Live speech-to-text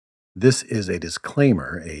This is a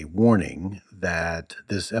disclaimer, a warning that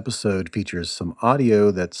this episode features some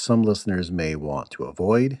audio that some listeners may want to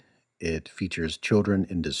avoid. It features children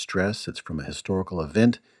in distress. It's from a historical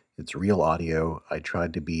event. It's real audio. I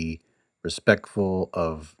tried to be respectful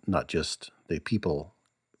of not just the people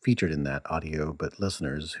featured in that audio, but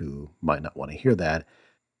listeners who might not want to hear that,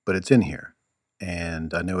 but it's in here.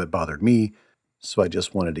 And I know it bothered me, so I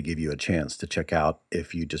just wanted to give you a chance to check out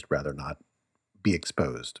if you just rather not be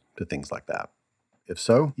exposed to things like that. If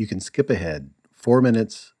so, you can skip ahead 4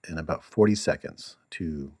 minutes and about 40 seconds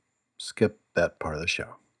to skip that part of the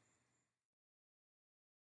show.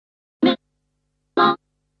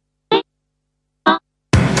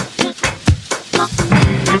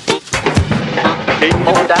 Came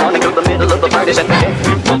on down into the middle of the party center.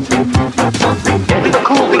 Into the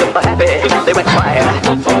cool of the happy, they went quiet.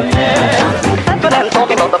 Laughing and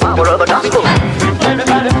talking about the power of the gospel.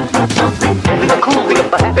 Into the cool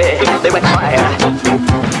of the happy, they went quiet.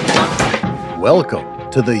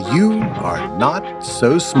 Welcome to the You Are Not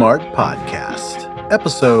So Smart podcast,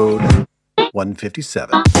 episode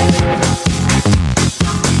 157.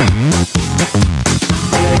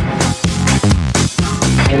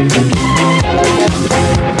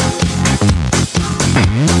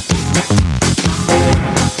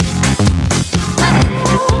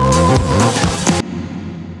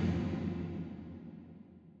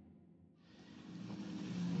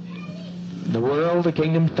 The world, the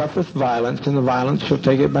kingdom suffereth violence, and the violence shall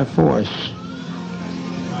take it by force.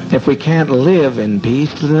 If we can't live in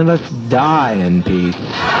peace, then let's die in peace.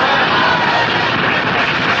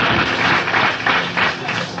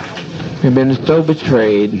 We've been so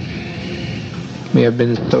betrayed. We have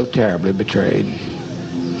been so terribly betrayed.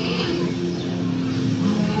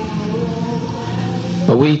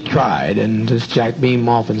 But we tried, and as Jack Beam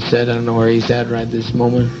often said, I don't know where he's at right this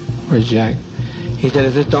moment. Where's Jack? He said,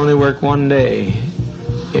 if this only worked one day,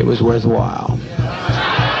 it was worthwhile.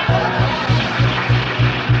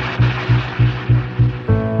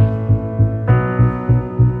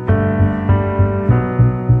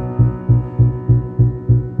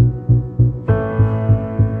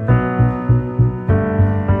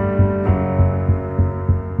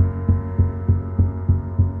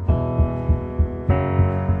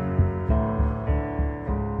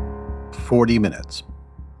 minutes.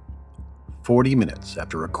 40 minutes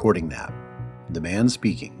after recording that, the man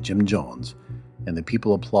speaking, Jim Jones, and the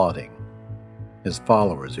people applauding, his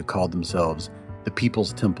followers who called themselves the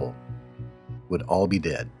People's Temple, would all be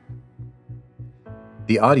dead.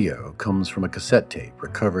 The audio comes from a cassette tape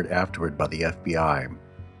recovered afterward by the FBI.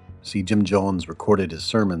 See, Jim Jones recorded his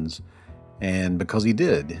sermons, and because he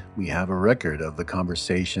did, we have a record of the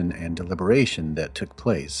conversation and deliberation that took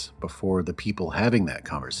place before the people having that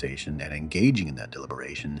conversation and engaging in that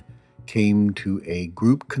deliberation came to a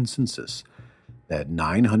group consensus that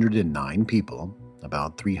 909 people,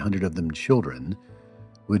 about 300 of them children,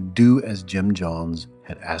 would do as Jim Jones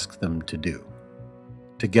had asked them to do.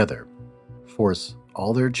 Together, force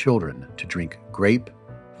all their children to drink grape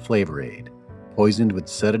Flavor Aid, poisoned with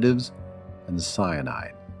sedatives and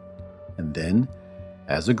cyanide. And then,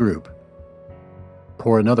 as a group,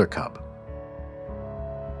 pour another cup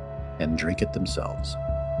and drink it themselves.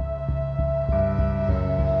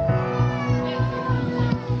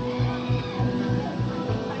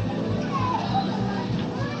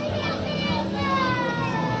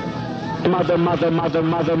 Mother, mother, mother,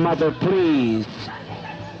 mother, mother, please.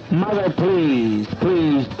 Mother, please,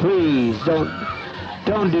 please, please,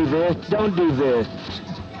 don't do this, don't do this.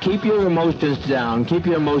 Keep your emotions down, keep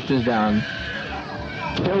your emotions down.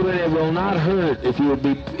 Children, it will not hurt if you'll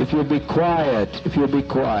be quiet, if you'll be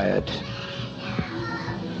quiet.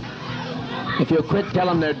 If you'll quit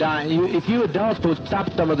telling them they're dying, if you adults will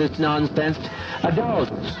stop some of this nonsense,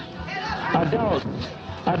 adults,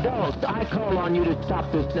 I call on you to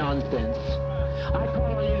stop this nonsense. I call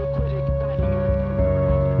on you to quit exciting your...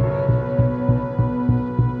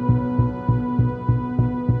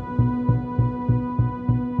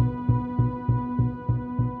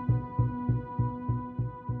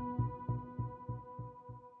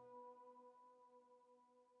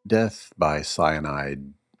 Death by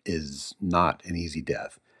cyanide is not an easy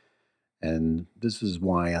death. And this is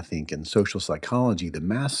why I think in social psychology, the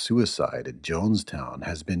mass suicide at Jonestown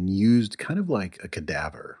has been used kind of like a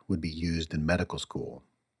cadaver would be used in medical school.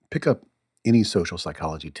 Pick up any social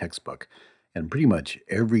psychology textbook, and pretty much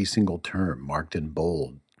every single term marked in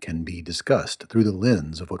bold can be discussed through the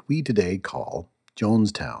lens of what we today call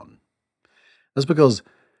Jonestown. That's because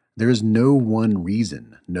there is no one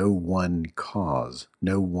reason, no one cause,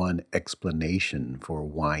 no one explanation for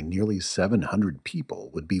why nearly 700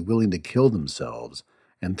 people would be willing to kill themselves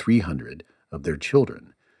and 300 of their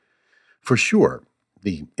children. For sure,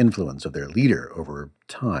 the influence of their leader over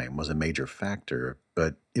time was a major factor,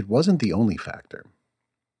 but it wasn't the only factor.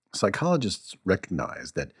 Psychologists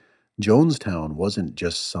recognized that Jonestown wasn't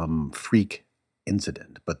just some freak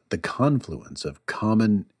incident, but the confluence of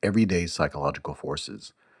common everyday psychological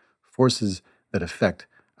forces that affect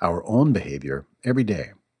our own behavior every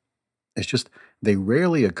day. It's just they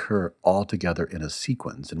rarely occur all together in a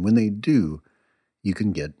sequence, and when they do, you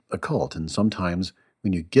can get a cult. And sometimes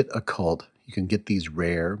when you get a cult, you can get these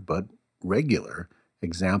rare but regular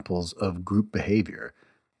examples of group behavior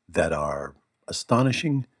that are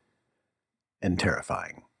astonishing and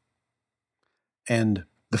terrifying. And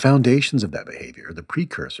the foundations of that behavior, the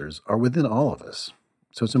precursors, are within all of us.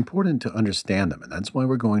 So it's important to understand them, and that's why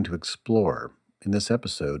we're going to explore in this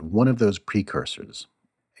episode one of those precursors,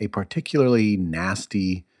 a particularly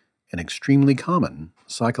nasty and extremely common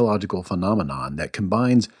psychological phenomenon that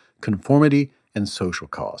combines conformity and social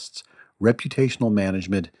costs, reputational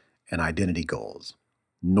management and identity goals,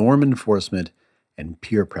 norm enforcement and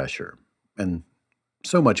peer pressure, and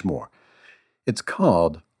so much more. It's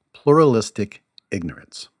called pluralistic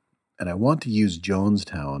ignorance. And I want to use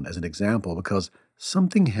Jonestown as an example because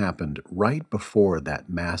something happened right before that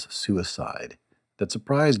mass suicide that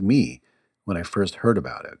surprised me when I first heard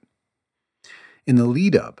about it. In the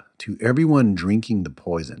lead up to everyone drinking the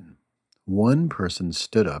poison, one person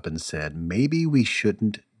stood up and said, maybe we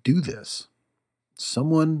shouldn't do this.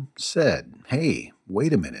 Someone said, hey,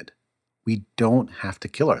 wait a minute. We don't have to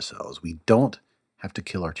kill ourselves. We don't have to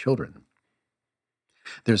kill our children.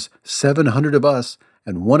 There's 700 of us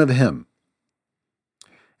and one of him.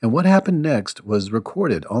 And what happened next was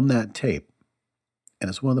recorded on that tape, and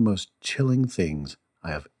it's one of the most chilling things I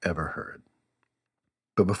have ever heard.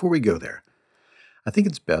 But before we go there, I think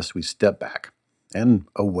it's best we step back and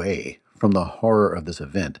away from the horror of this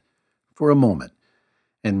event for a moment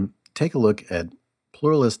and take a look at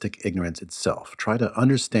pluralistic ignorance itself, try to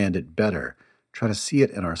understand it better, try to see it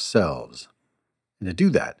in ourselves. And to do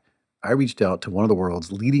that, I reached out to one of the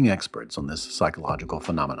world's leading experts on this psychological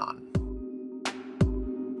phenomenon.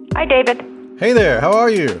 Hi, David. Hey there, how are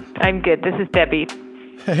you? I'm good. This is Debbie.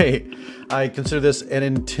 Hey, I consider this an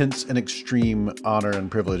intense and extreme honor and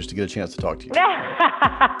privilege to get a chance to talk to you.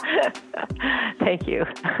 Thank you.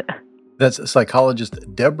 That's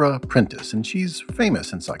psychologist Deborah Prentice, and she's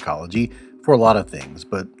famous in psychology for a lot of things,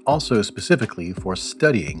 but also specifically for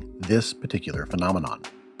studying this particular phenomenon.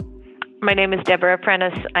 My name is Deborah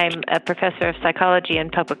Prentice. I'm a professor of psychology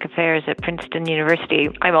and public affairs at Princeton University.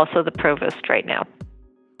 I'm also the provost right now.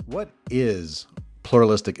 What is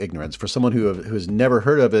pluralistic ignorance for someone who has never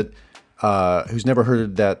heard of it, who's never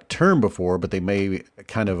heard that term before, but they may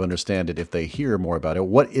kind of understand it if they hear more about it?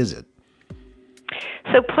 What is it?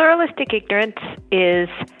 So pluralistic ignorance is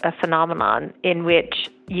a phenomenon in which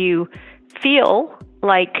you feel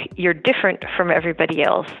like you're different from everybody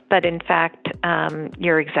else, but in fact,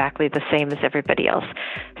 you're exactly the same as everybody else.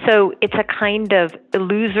 So it's a kind of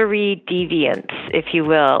illusory deviance, if you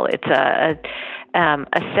will. It's a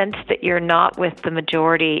sense that you're not with the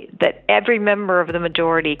majority, that every member of the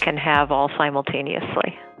majority can have all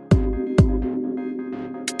simultaneously.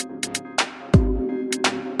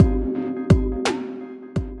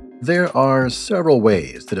 There are several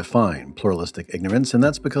ways to define pluralistic ignorance, and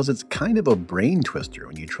that's because it's kind of a brain twister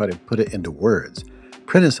when you try to put it into words.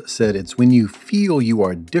 Prentice said it's when you feel you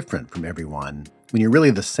are different from everyone, when you're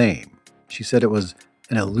really the same. She said it was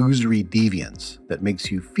an illusory deviance that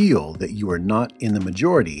makes you feel that you are not in the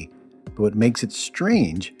majority, but what makes it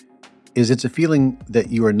strange is it's a feeling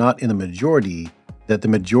that you are not in the majority that the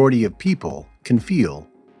majority of people can feel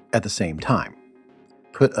at the same time.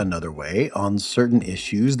 Put another way, on certain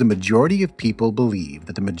issues, the majority of people believe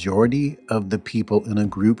that the majority of the people in a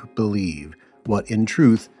group believe what, in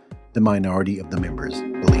truth, the minority of the members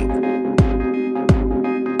believe.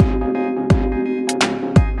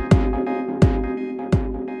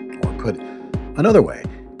 Or put another way,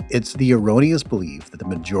 it's the erroneous belief that the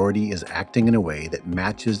majority is acting in a way that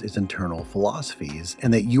matches its internal philosophies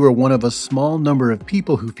and that you are one of a small number of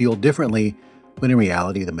people who feel differently, when in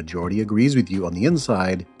reality the majority agrees with you on the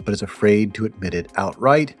inside, but is afraid to admit it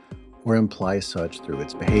outright or imply such through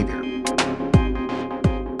its behavior.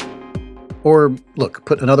 Or, look,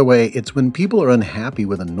 put another way, it's when people are unhappy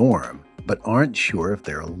with a norm, but aren't sure if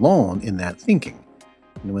they're alone in that thinking.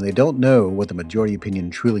 And when they don't know what the majority opinion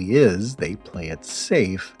truly is, they play it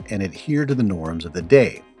safe and adhere to the norms of the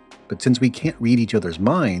day. But since we can't read each other's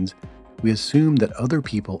minds, we assume that other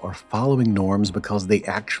people are following norms because they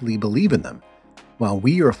actually believe in them, while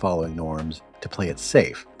we are following norms to play it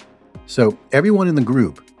safe. So everyone in the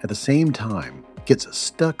group at the same time gets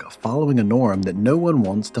stuck following a norm that no one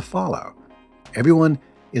wants to follow. Everyone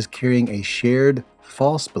is carrying a shared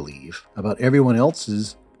false belief about everyone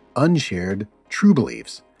else's unshared true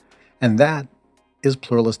beliefs. And that is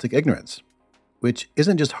pluralistic ignorance, which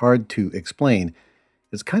isn't just hard to explain,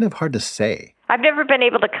 it's kind of hard to say. I've never been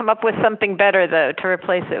able to come up with something better, though, to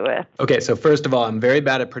replace it with. Okay, so first of all, I'm very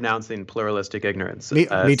bad at pronouncing pluralistic ignorance. Me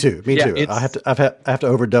too. I have to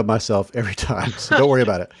overdub myself every time, so don't worry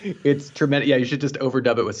about it. It's tremendous. Yeah, you should just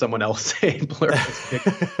overdub it with someone else saying pluralistic.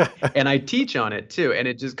 And I teach on it too, and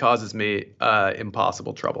it just causes me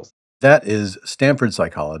impossible troubles. That is Stanford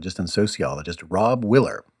psychologist and sociologist Rob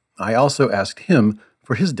Willer. I also asked him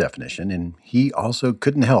for his definition, and he also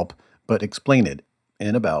couldn't help but explain it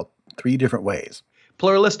in about 3 different ways.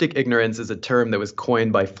 Pluralistic ignorance is a term that was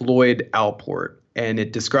coined by Floyd Allport, and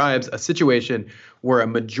it describes a situation where a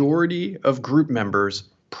majority of group members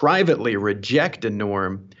privately reject a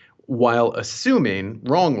norm while assuming,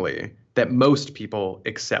 wrongly, that most people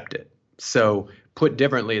accept it. So, put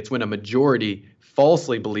differently, it's when a majority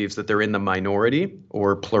falsely believes that they're in the minority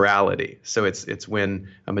or plurality. So it's when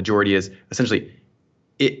a majority is essentially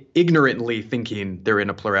ignorantly thinking they're in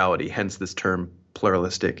a plurality, hence this term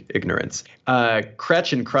pluralistic ignorance.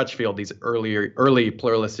 Kretsch and Crutchfield, these early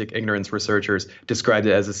pluralistic ignorance researchers, described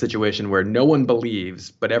it as a situation where no one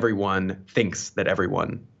believes, but everyone thinks that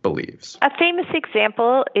everyone believes. A famous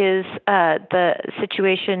example is the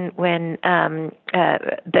situation when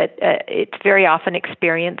it's very often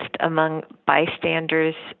experienced among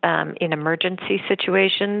bystanders in emergency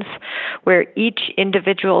situations, where each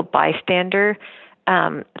individual bystander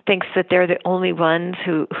thinks that they're the only ones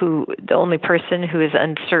the only person who is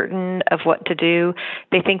uncertain of what to do.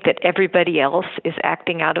 They think that everybody else is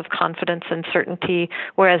acting out of confidence and certainty,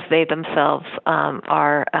 whereas they themselves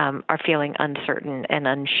are feeling uncertain and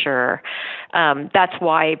unsure. That's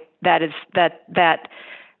why that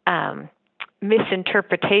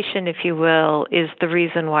misinterpretation, if you will, is the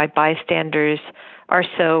reason why bystanders are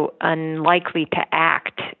so unlikely to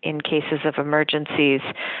act in cases of emergencies.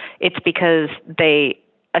 It's because they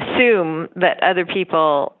assume that other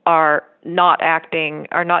people are not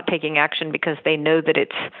taking action because they know that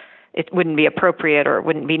it wouldn't be appropriate or it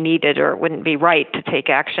wouldn't be needed or it wouldn't be right to take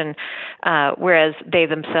action, whereas they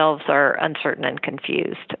themselves are uncertain and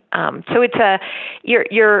confused. So it's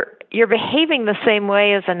you're behaving the same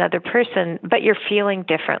way as another person, but you're feeling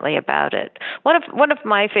differently about it. One of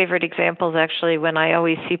my favorite examples, actually, when I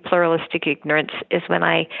always see pluralistic ignorance, is when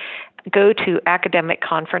I go to academic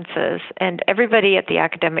conferences, and everybody at the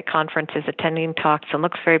academic conference is attending talks and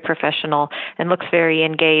looks very professional and looks very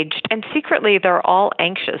engaged. And secretly, they're all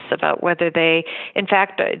anxious about whether they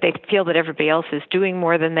feel that everybody else is doing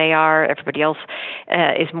more than they are, everybody else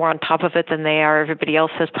is more on top of it than they are, everybody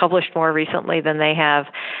else has published more recently than they have.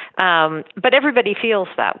 But everybody feels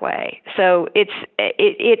that way. So it's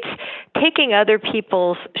taking other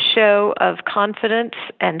people's show of confidence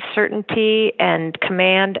and certainty and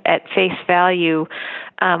command at face value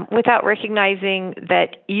without recognizing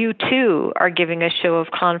that you too are giving a show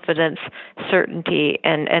of confidence, certainty,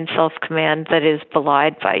 and self-command that is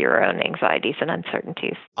belied by your own anxieties and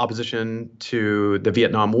uncertainties. Opposition to the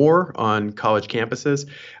Vietnam War on college campuses.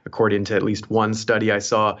 According to at least one study I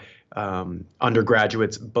saw,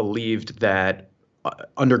 undergraduates believed that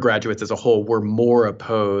undergraduates as a whole were more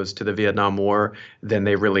opposed to the Vietnam War than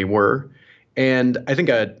they really were. And I think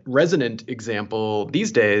a resonant example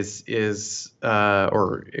these days is,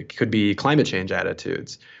 or it could be climate change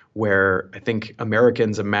attitudes, where I think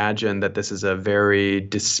Americans imagine that this is a very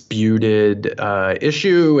disputed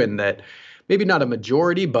issue and that maybe not a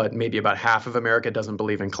majority, but maybe about half of America doesn't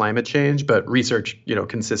believe in climate change. But research,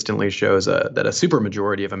 consistently shows that a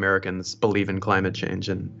supermajority of Americans believe in climate change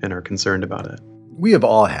and are concerned about it. We have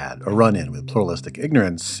all had a run-in with pluralistic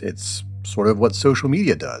ignorance. It's sort of what social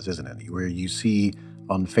media does, isn't it? Where you see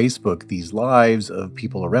on Facebook these lives of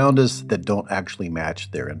people around us that don't actually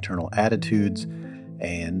match their internal attitudes.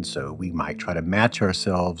 And so we might try to match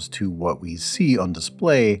ourselves to what we see on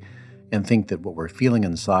display and think that what we're feeling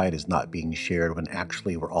inside is not being shared when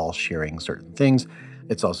actually we're all sharing certain things.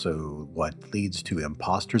 It's also what leads to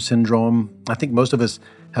imposter syndrome. I think most of us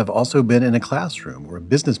have also been in a classroom or a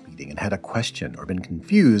business meeting and had a question or been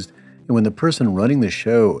confused. And when the person running the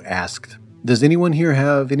show asked, "Does anyone here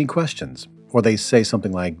have any questions?" Or they say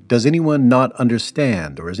something like, "Does anyone not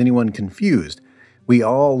understand?" or "Is anyone confused?" We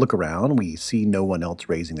all look around, we see no one else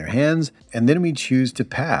raising their hands, and then we choose to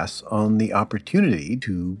pass on the opportunity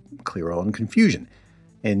to clear our own confusion.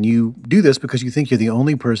 And you do this because you think you're the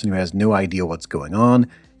only person who has no idea what's going on,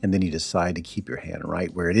 and then you decide to keep your hand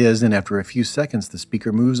right where it is, and after a few seconds, the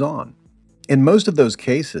speaker moves on. In most of those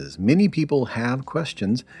cases, many people have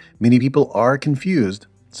questions, many people are confused,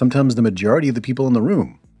 sometimes the majority of the people in the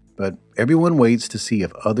room. But everyone waits to see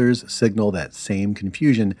if others signal that same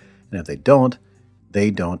confusion, and if they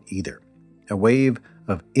don't either. A wave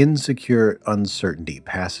of insecure uncertainty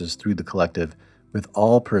passes through the collective, with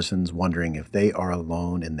all persons wondering if they are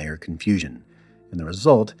alone in their confusion. And the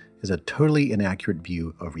result is a totally inaccurate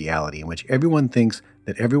view of reality in which everyone thinks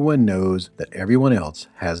that everyone knows that everyone else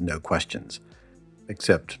has no questions,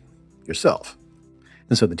 except yourself.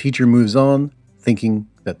 And so the teacher moves on, thinking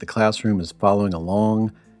that the classroom is following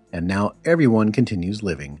along, and now everyone continues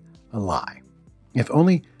living a lie. If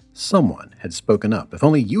only someone had spoken up, if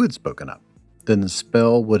only you had spoken up, then the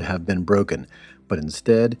spell would have been broken. But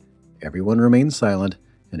instead, everyone remains silent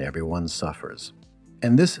and everyone suffers.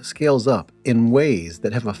 And this scales up in ways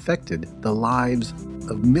that have affected the lives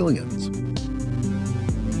of millions.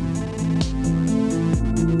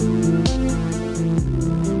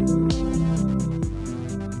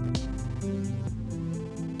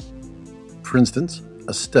 For instance,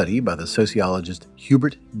 a study by the sociologist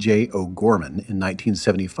Hubert J. O'Gorman in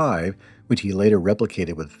 1975, which he later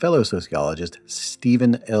replicated with fellow sociologist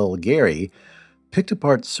Stephen L. Gary, picked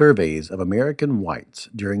apart surveys of American whites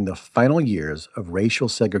during the final years of racial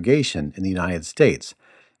segregation in the United States,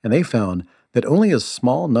 and they found that only a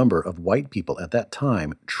small number of white people at that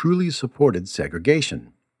time truly supported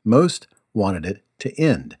segregation. Most wanted it to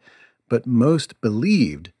end, but most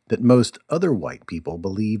believed that most other white people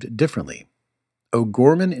believed differently.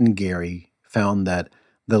 O'Gorman and Gary found that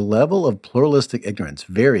the level of pluralistic ignorance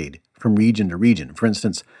varied from region to region. For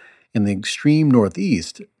instance, in the extreme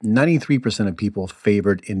Northeast, 93% of people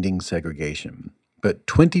favored ending segregation, but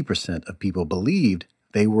 20% of people believed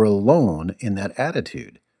they were alone in that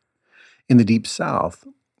attitude. In the Deep South,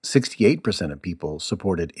 68% of people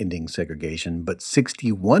supported ending segregation, but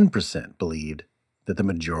 61% believed that the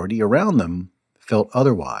majority around them felt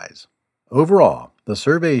otherwise. Overall, the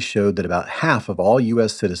survey showed that about half of all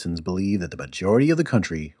U.S. citizens believed that the majority of the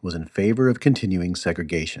country was in favor of continuing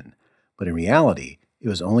segregation, but in reality, it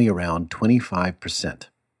was only around 25%.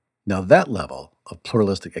 Now, that level of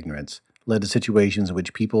pluralistic ignorance led to situations in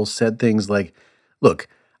which people said things like, look,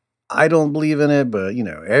 I don't believe in it, but,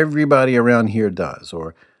 everybody around here does,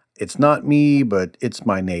 or it's not me, but it's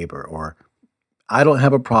my neighbor, or I don't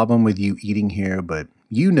have a problem with you eating here, but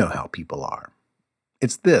you know how people are.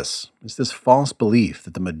 It's this false belief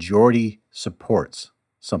that the majority supports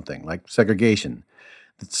something like segregation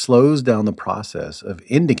that slows down the process of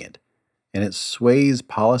ending it, and it sways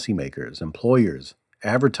policymakers, employers,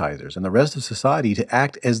 advertisers, and the rest of society to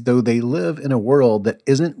act as though they live in a world that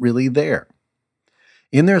isn't really there.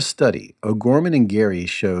 In their study, O'Gorman and Gary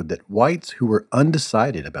showed that whites who were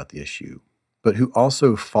undecided about the issue, but who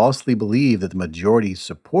also falsely believed that the majority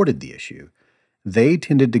supported the issue, they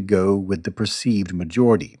tended to go with the perceived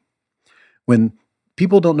majority. When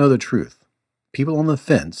people don't know the truth, people on the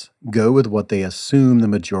fence go with what they assume the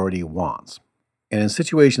majority wants. And in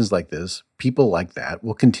situations like this, people like that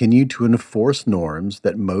will continue to enforce norms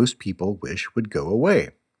that most people wish would go away.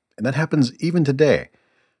 And that happens even today.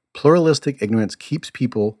 Pluralistic ignorance keeps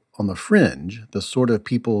people on the fringe, the sort of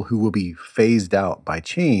people who will be phased out by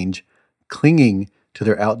change, clinging to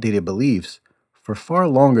their outdated beliefs for far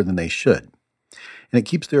longer than they should. And it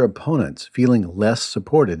keeps their opponents feeling less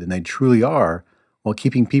supported than they truly are, while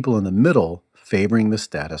keeping people in the middle favoring the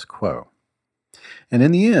status quo. And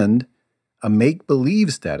in the end, a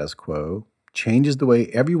make-believe status quo changes the way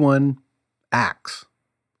everyone acts,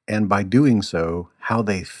 and by doing so, how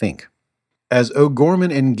they think. As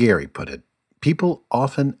O'Gorman and Gary put it, people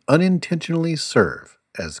often unintentionally serve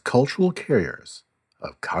as cultural carriers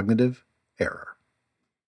of cognitive error.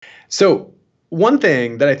 So one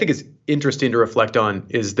thing that I think is interesting to reflect on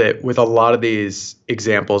is that with a lot of these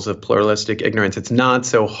examples of pluralistic ignorance, it's not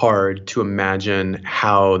so hard to imagine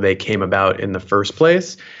how they came about in the first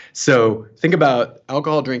place. So think about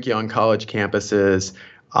alcohol drinking on college campuses,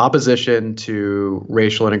 opposition to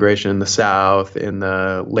racial integration in the South in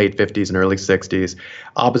the late 50s and early 60s,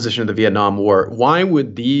 opposition to the Vietnam War. Why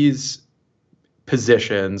would these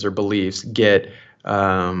positions or beliefs get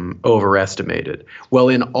overestimated? Well,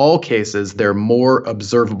 in all cases, they're more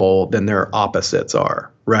observable than their opposites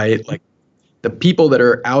are, right? Like the people that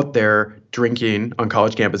are out there drinking on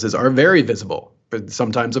college campuses are very visible, but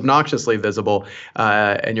sometimes obnoxiously visible.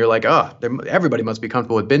 And you're like, everybody must be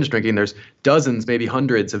comfortable with binge drinking. There's dozens, maybe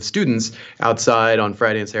hundreds of students outside on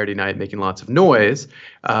Friday and Saturday night making lots of noise.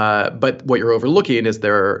 But what you're overlooking is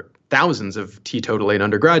their thousands of teetotaling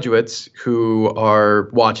undergraduates who are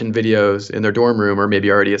watching videos in their dorm room or maybe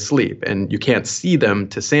already asleep, and you can't see them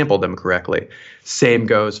to sample them correctly. Same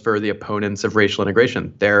goes for the opponents of racial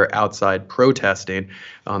integration. They're outside protesting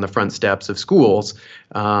on the front steps of schools.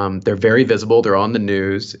 They're very visible. They're on the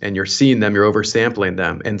news, and you're seeing them. You're oversampling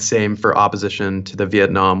them. And same for opposition to the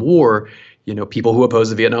Vietnam War. People who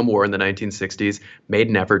opposed the Vietnam War in the 1960s made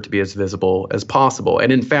an effort to be as visible as possible.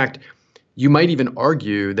 And in fact, you might even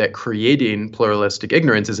argue that creating pluralistic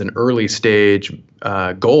ignorance is an early stage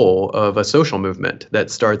goal of a social movement that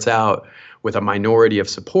starts out with a minority of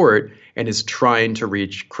support and is trying to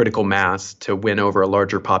reach critical mass to win over a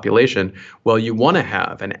larger population. Well, you want to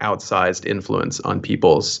have an outsized influence on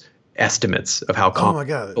people's estimates of how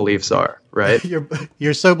common beliefs are, right?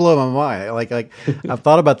 You're so blowing my mind. Like I've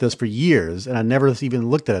thought about this for years, and I never even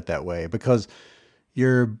looked at it that way, because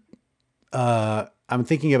I'm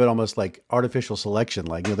thinking of it almost like artificial selection.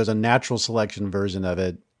 Like, there's a natural selection version of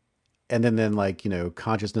it, and then like,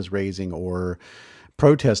 consciousness raising or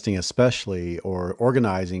protesting, especially, or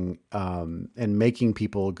organizing, and making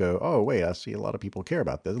people go, oh wait, I see a lot of people care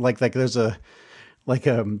about this. Like there's a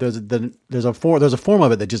form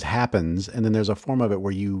of it that just happens, and then there's a form of it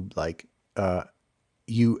where you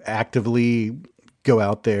you actively go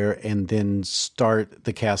out there and then start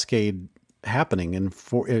the cascade happening, and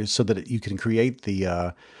so that you can create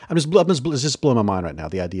the. It's just blowing my mind right now.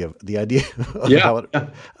 The idea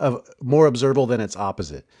of more observable than its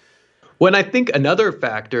opposite. Well, and I think another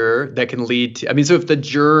factor that can lead to, so if the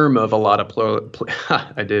germ of a lot of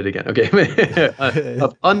I did it again, okay,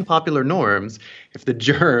 of unpopular norms, if the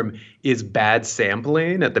germ is bad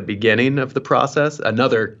sampling at the beginning of the process,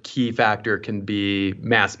 another key factor can be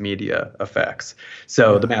mass media effects.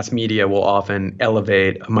 So the mass media will often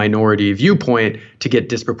elevate a minority viewpoint to get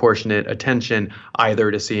disproportionate attention,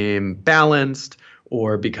 either to seem balanced,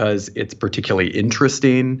 or because it's particularly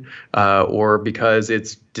interesting, or because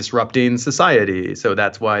it's disrupting society. So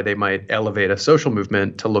that's why they might elevate a social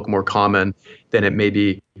movement to look more common than it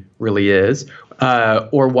maybe really is,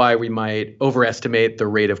 or why we might overestimate the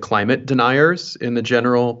rate of climate deniers in the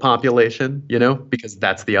general population, because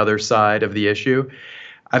that's the other side of the issue.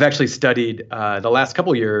 I've actually studied the last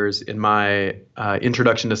couple years in my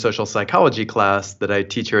Introduction to Social Psychology class that I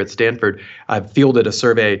teach here at Stanford. I've fielded a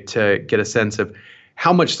survey to get a sense of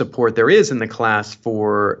how much support there is in the class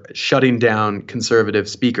for shutting down conservative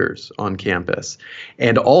speakers on campus,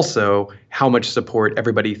 and also how much support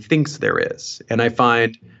everybody thinks there is. And I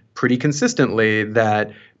find pretty consistently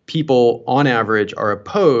that people on average are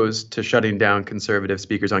opposed to shutting down conservative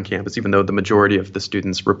speakers on campus, even though the majority of the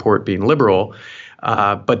students report being liberal.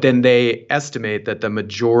 But then they estimate that the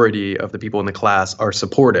majority of the people in the class are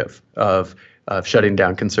supportive of shutting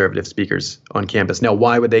down conservative speakers on campus. Now,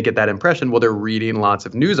 why would they get that impression? Well, they're reading lots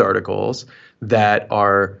of news articles that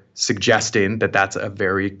are suggesting that that's a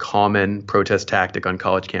very common protest tactic on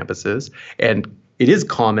college campuses. And it is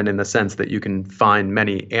common in the sense that you can find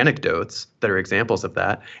many anecdotes that are examples of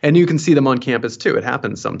that. And you can see them on campus too. It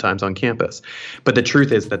happens sometimes on campus. But the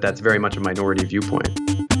truth is that that's very much a minority viewpoint.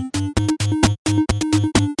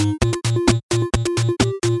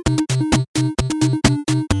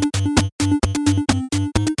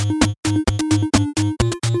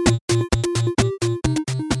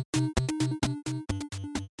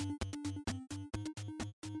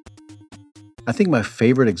 I think my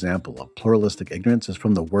favorite example of pluralistic ignorance is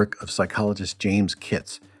from the work of psychologist James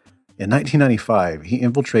Kitts. In 1995, he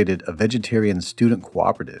infiltrated a vegetarian student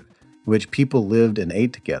cooperative in which people lived and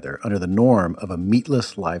ate together under the norm of a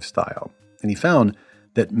meatless lifestyle. And he found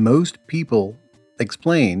that most people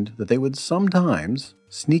explained that they would sometimes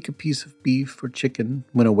sneak a piece of beef or chicken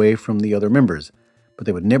when away from the other members, but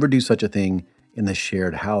they would never do such a thing in the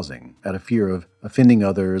shared housing out of fear of offending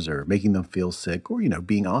others or making them feel sick or,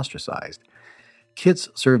 being ostracized. Kitts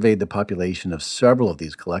surveyed the population of several of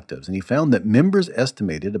these collectives, and he found that members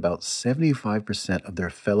estimated about 75% of their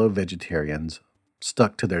fellow vegetarians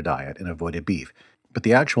stuck to their diet and avoided beef, but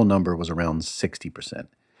the actual number was around 60%. And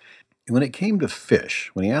when it came to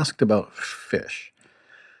fish, when he asked about fish,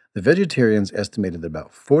 the vegetarians estimated that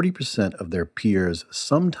about 40% of their peers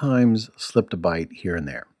sometimes slipped a bite here and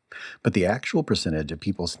there, but the actual percentage of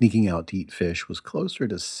people sneaking out to eat fish was closer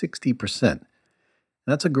to 60%. And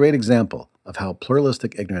that's a great example of how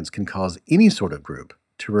pluralistic ignorance can cause any sort of group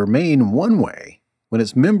to remain one way when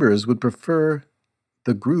its members would prefer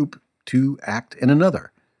the group to act in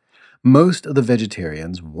another. Most of the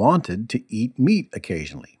vegetarians wanted to eat meat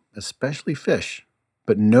occasionally, especially fish,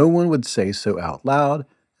 but no one would say so out loud,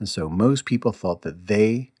 and so most people thought that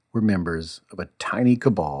they were members of a tiny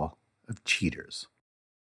cabal of cheaters.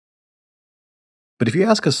 But if you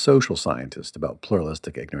ask a social scientist about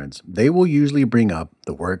pluralistic ignorance, they will usually bring up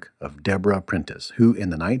the work of Deborah Prentice, who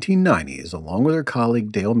in the 1990s, along with her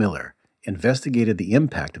colleague Dale Miller, investigated the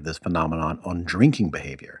impact of this phenomenon on drinking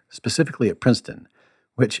behavior, specifically at Princeton,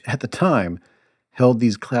 which at the time held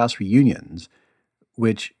these class reunions,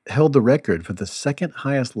 which held the record for the second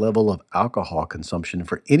highest level of alcohol consumption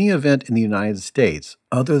for any event in the United States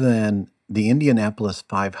other than the Indianapolis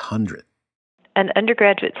 500. An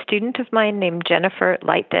undergraduate student of mine named Jennifer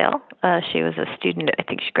Lightdale. She was a student, I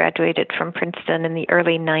think she graduated from Princeton in the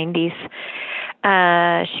early 90s.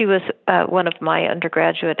 She was one of my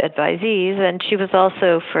undergraduate advisees, and she was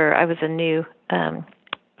also I was a new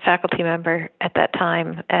faculty member at that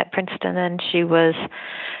time at Princeton, and she was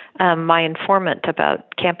my informant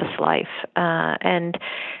about campus life. And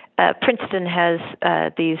Princeton has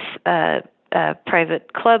these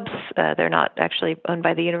private clubs. They're not actually owned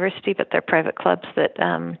by the university, but they're private clubs that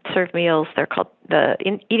serve meals. They're called the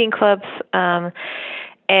eating clubs.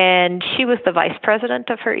 And she was the vice president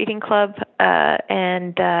of her eating club.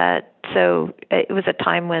 So it was a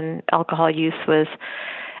time when alcohol use was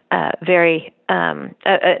very an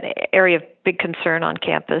area of big concern on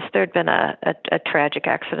campus. There had been a tragic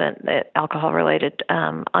accident, alcohol-related,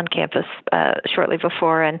 on campus shortly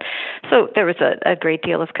before, and so there was a great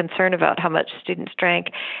deal of concern about how much students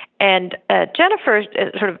drank. And Jennifer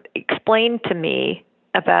sort of explained to me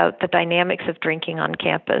about the dynamics of drinking on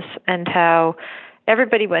campus and how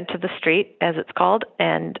everybody went to the street, as it's called,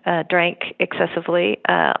 and drank excessively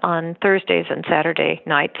on Thursdays and Saturday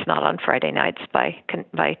nights, not on Friday nights by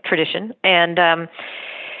tradition, and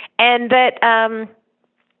that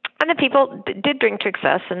the people did drink to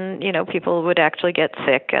excess, and people would actually get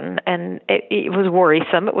sick, and it was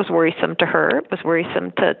worrisome. It was worrisome to her. It was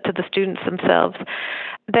worrisome to the students themselves.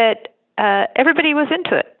 That everybody was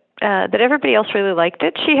into it. That everybody else really liked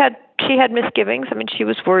it. She had misgivings. I mean, she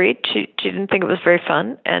was worried. She didn't think it was very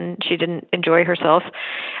fun, and she didn't enjoy herself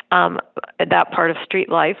that part of street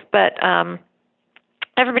life. But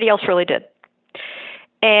everybody else really did.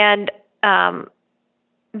 And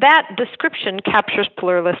that description captures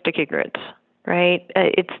pluralistic ignorance, right?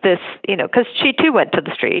 It's this, because she too went to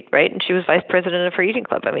the street, right? And she was vice president of her eating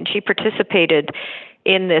club. I mean, she participated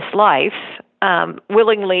in this life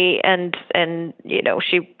willingly, and I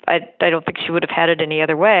don't think she would have had it any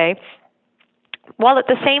other way. While at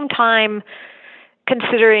the same time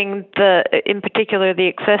considering in particular the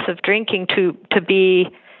excessive drinking to be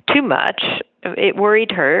too much, it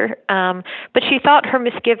worried her. But she thought her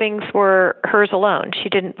misgivings were hers alone. She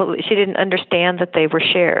didn't understand that they were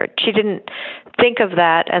shared. She didn't think of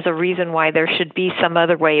that as a reason why there should be some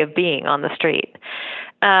other way of being on the street.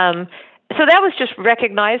 So that was just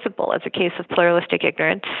recognizable as a case of pluralistic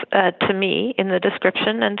ignorance to me in the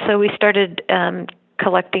description. And so we started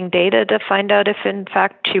collecting data to find out if, in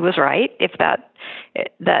fact, she was right, if the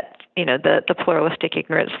pluralistic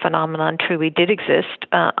ignorance phenomenon truly did exist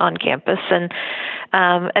on campus. And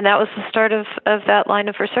that was the start of that line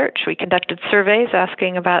of research. We conducted surveys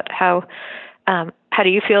asking about how do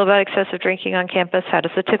you feel about excessive drinking on campus? How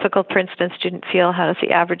does a typical Princeton student feel? How does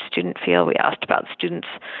the average student feel? We asked about students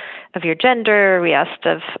of your gender. We asked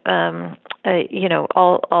of,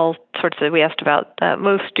 all sorts of, we asked about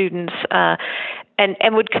most students,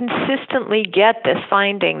 and would consistently get this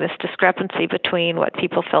finding, this discrepancy between what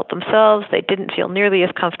people felt themselves. They didn't feel nearly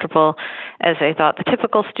as comfortable as they thought the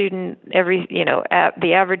typical student,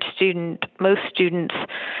 the average student, most students,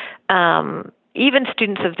 even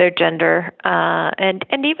students of their gender, and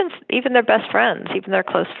even their best friends, even their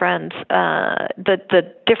close friends.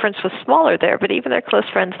 The difference was smaller there, but even their close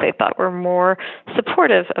friends they thought were more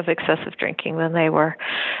supportive of excessive drinking than they were.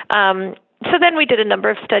 So then we did a number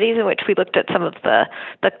of studies in which we looked at some of the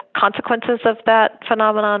consequences of that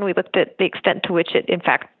phenomenon. We looked at the extent to which it, in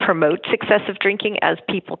fact, promotes excessive drinking as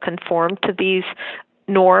people conform to these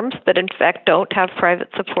norms that, in fact, don't have private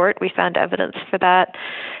support. We found evidence for that.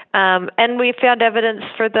 And we found evidence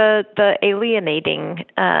for the alienating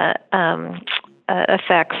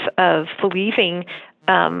effects of believing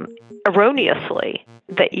erroneously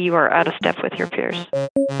that you are out of step with your peers.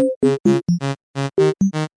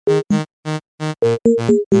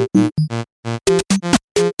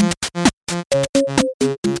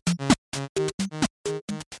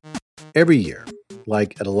 Every year,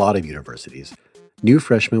 like at a lot of universities, new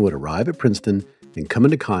freshmen would arrive at Princeton and come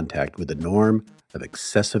into contact with the norm of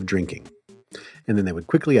excessive drinking. And then they would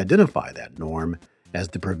quickly identify that norm as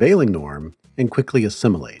the prevailing norm and quickly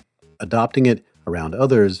assimilate, adopting it around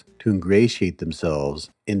others to ingratiate themselves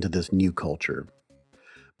into this new culture.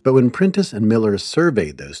 But when Prentice and Miller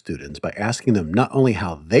surveyed those students by asking them not only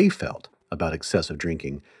how they felt about excessive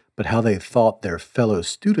drinking, but how they thought their fellow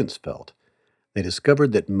students felt, they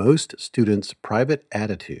discovered that most students' private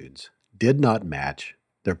attitudes did not match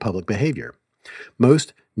their public behavior.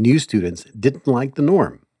 Most new students didn't like the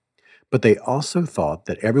norm, but they also thought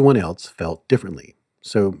that everyone else felt differently,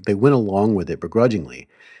 so they went along with it begrudgingly.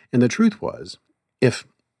 And the truth was, if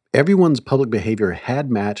everyone's public behavior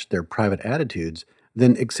had matched their private attitudes,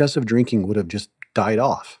 then excessive drinking would have just died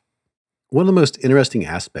off. One of the most interesting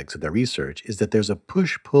aspects of their research is that there's a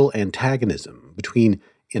push-pull antagonism between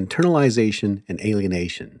internalization and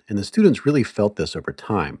alienation, and the students really felt this over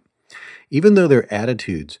time. Even though their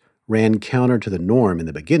attitudes ran counter to the norm in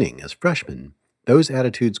the beginning as freshmen, those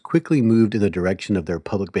attitudes quickly moved in the direction of their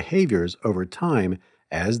public behaviors over time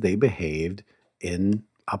as they behaved in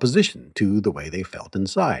opposition to the way they felt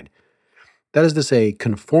inside. That is to say,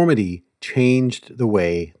 conformity changed the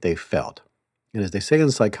way they felt. And as they say in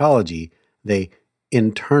psychology, they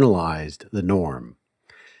internalized the norm.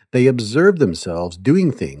 They observed themselves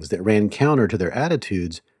doing things that ran counter to their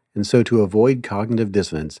attitudes, and so to avoid cognitive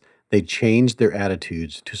dissonance, they changed their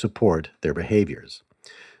attitudes to support their behaviors.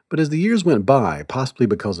 But as the years went by, possibly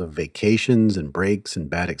because of vacations and breaks and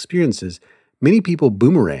bad experiences, many people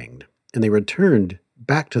boomeranged, and they returned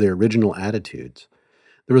back to their original attitudes.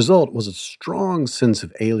 The result was a strong sense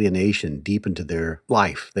of alienation deep into their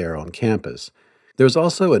life there on campus. There was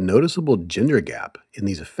also a noticeable gender gap in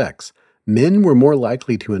these effects. Men were more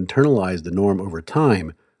likely to internalize the norm over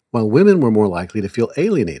time, while women were more likely to feel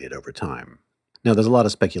alienated over time. Now, there's a lot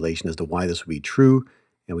of speculation as to why this would be true,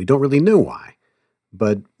 and we don't really know why.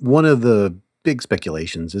 But one of the big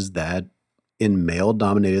speculations is that in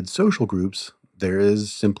male-dominated social groups, there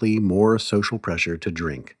is simply more social pressure to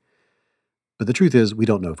drink. But the truth is, we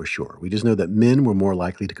don't know for sure. We just know that men were more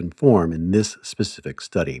likely to conform in this specific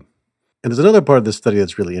study. And there's another part of this study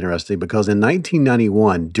that's really interesting because in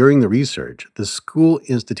 1991, during the research, the school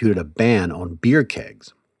instituted a ban on beer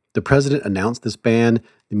kegs. The president announced this ban,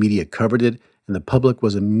 the media covered it, and the public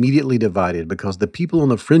was immediately divided because the people on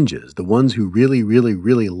the fringes, the ones who really, really,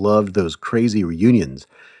 really loved those crazy reunions,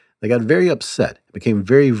 they got very upset, became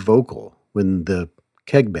very vocal when the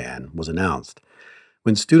keg ban was announced.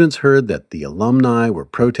 When students heard that the alumni were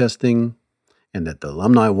protesting and that the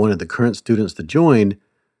alumni wanted the current students to join,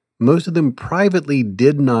 most of them privately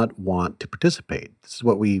did not want to participate. This is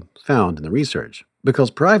what we found in the research.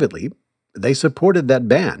 Because privately, they supported that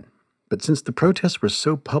ban. But since the protests were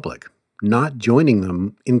so public, not joining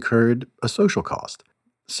them incurred a social cost.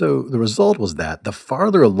 So the result was that the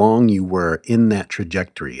farther along you were in that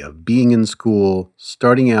trajectory of being in school,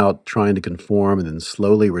 starting out trying to conform, and then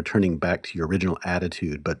slowly returning back to your original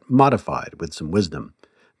attitude, but modified with some wisdom,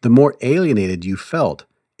 the more alienated you felt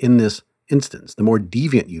in this instance, the more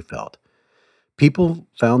deviant you felt. People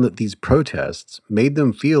found that these protests made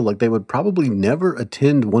them feel like they would probably never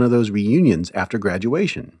attend one of those reunions after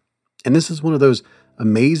graduation. And this is one of those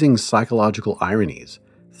amazing psychological ironies.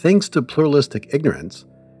 Thanks to pluralistic ignorance,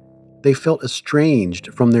 they felt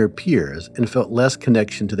estranged from their peers and felt less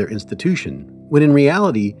connection to their institution, when in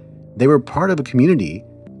reality, they were part of a community,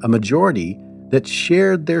 a majority, that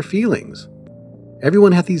shared their feelings.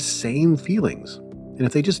 Everyone had these same feelings. And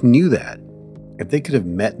if they just knew that, if they could have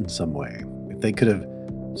met in some way, if they could have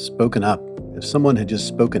spoken up, if someone had just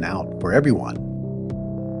spoken out for everyone,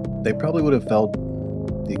 they probably would have felt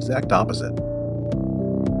the exact opposite.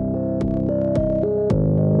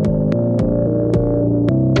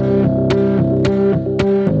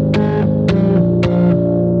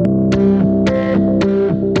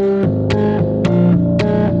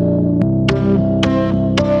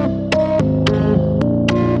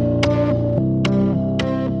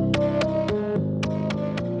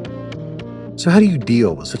 So how do you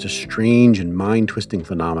deal with such a strange and mind-twisting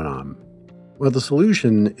phenomenon? Well, the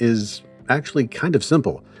solution is actually kind of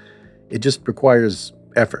simple. It just requires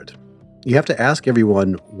effort. You have to ask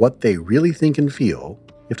everyone what they really think and feel.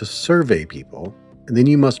 You have to survey people, and then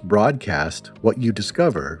you must broadcast what you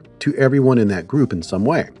discover to everyone in that group in some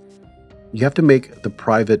way. You have to make the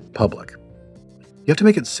private public. You have to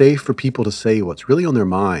make it safe for people to say what's really on their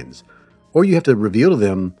minds, or you have to reveal to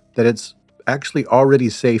them that it's actually already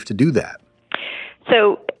safe to do that.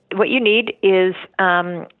 So what you need is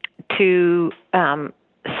to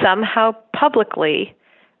somehow publicly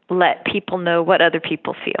let people know what other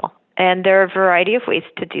people feel. And there are a variety of ways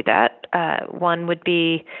to do that. One would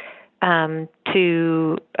be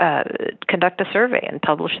to conduct a survey and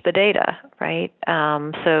publish the data, right?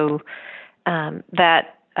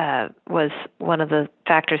 That was one of the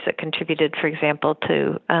factors that contributed, for example,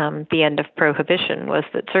 to the end of prohibition, was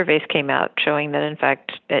that surveys came out showing that, in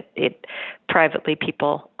fact, it privately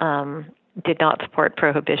people did not support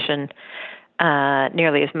prohibition.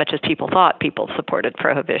 nearly as much as people thought people supported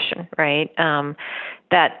prohibition, right?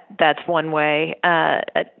 That's one way.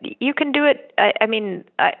 You can do it.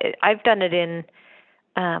 I've done it in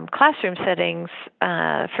classroom settings.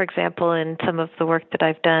 For example, in some of the work that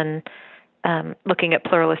I've done looking at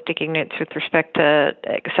pluralistic ignorance with respect to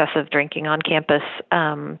excessive drinking on campus,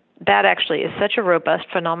 that actually is such a robust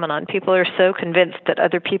phenomenon. People are so convinced that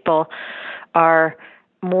other people are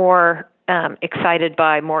more excited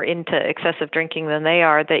by, more into excessive drinking than they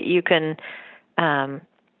are, that you can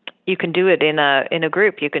do it in a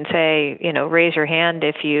group. You can say, raise your hand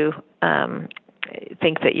if you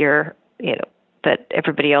think that you're, that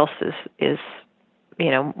everybody else is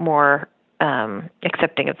more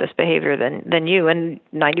accepting of this behavior than you, and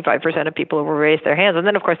 95% of people will raise their hands, and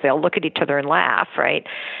then of course they'll look at each other and laugh, right?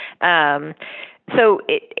 So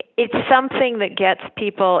it's something that gets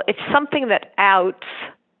people. It's something that outs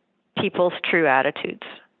people's true attitudes,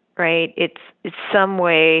 right? It's some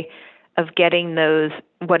way of getting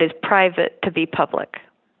what is private to be public,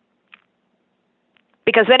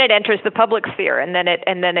 because then it enters the public sphere, and then it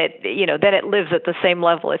lives at the same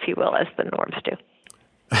level, if you will, as the norms do.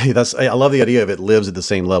 I love the idea of it lives at the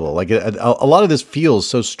same level. Like a lot of this feels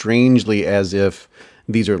so strangely as if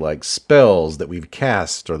these are like spells that we've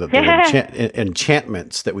cast, or that they're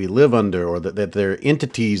enchantments that we live under, or that they're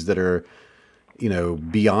entities that are,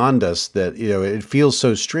 beyond us. That it feels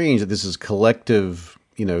so strange that this is collective,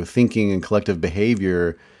 thinking and collective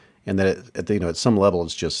behavior, and that at some level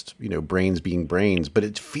it's just brains being brains. But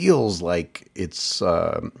it feels like it's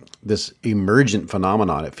this emergent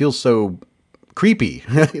phenomenon. It feels so creepy,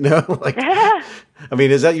 is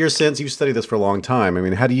that your sense? You've studied this for a long time.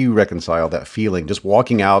 How do you reconcile that feeling, just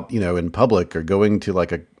walking out, in public, or going to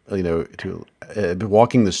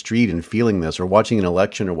walking the street and feeling this, or watching an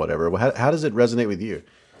election or whatever? How does it resonate with you?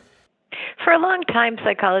 For a long time,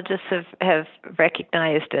 psychologists have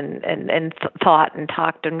recognized and thought and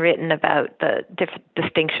talked and written about the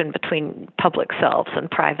distinction between public selves and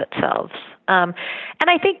private selves. And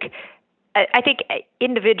I think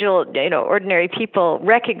individual, ordinary people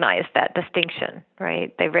recognize that distinction,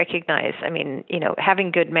 right? They recognize,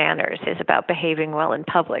 having good manners is about behaving well in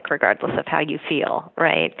public, regardless of how you feel,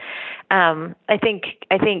 right? I think,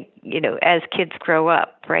 as kids grow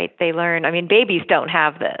up, right, they learn, babies don't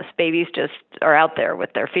have this. Babies just are out there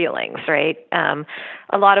with their feelings, right? A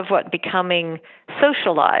lot of what becoming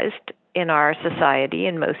socialized in our society,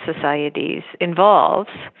 in most societies, involves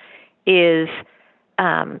is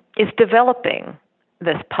developing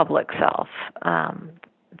this public self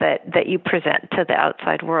that you present to the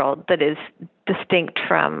outside world, that is distinct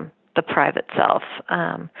from the private self,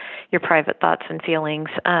 your private thoughts and feelings,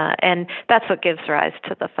 and that's what gives rise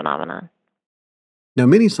to the phenomenon. Now,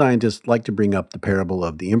 many scientists like to bring up the parable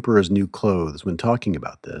of the emperor's new clothes when talking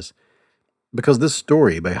about this, because this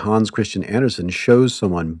story by Hans Christian Andersen shows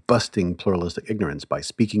someone busting pluralistic ignorance by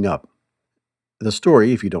speaking up. The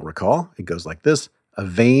story, if you don't recall, it goes like this. A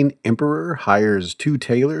vain emperor hires two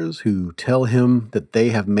tailors who tell him that they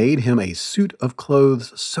have made him a suit of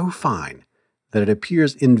clothes so fine that it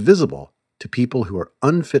appears invisible to people who are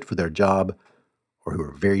unfit for their job or who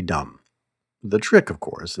are very dumb. The trick, of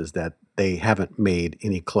course, is that they haven't made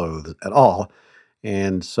any clothes at all,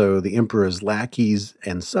 and so the emperor's lackeys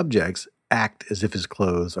and subjects act as if his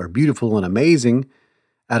clothes are beautiful and amazing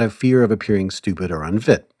out of fear of appearing stupid or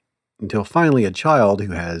unfit, until finally a child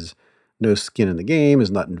who has no skin in the game,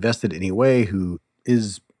 is not invested in any way, who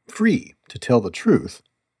is free to tell the truth,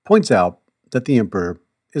 points out that the emperor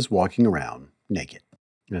is walking around naked.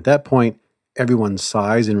 And at that point, everyone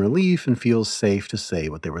sighs in relief and feels safe to say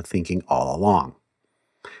what they were thinking all along.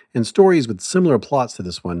 And stories with similar plots to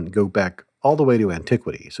this one go back all the way to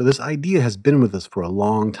antiquity. So this idea has been with us for a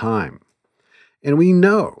long time. And we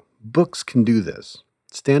know books can do this.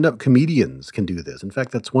 Stand-up comedians can do this. In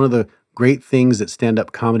fact, that's one of the great things that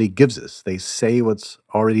stand-up comedy gives us. They say what's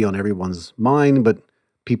already on everyone's mind, but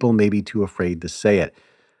people may be too afraid to say it.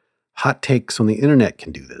 Hot takes on the internet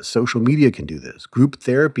can do this. Social media can do this. Group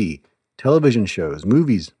therapy, television shows,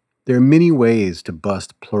 movies. There are many ways to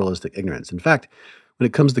bust pluralistic ignorance. In fact, when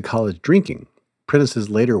it comes to college drinking, Prentice's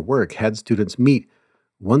later work had students meet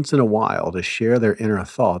once in a while to share their inner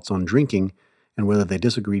thoughts on drinking and whether they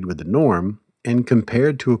disagreed with the norm, and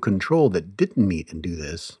compared to a control that didn't meet and do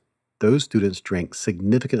this, those students drank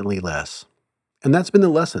significantly less. And that's been the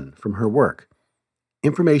lesson from her work.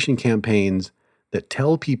 Information campaigns that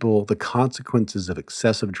tell people the consequences of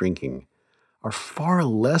excessive drinking are far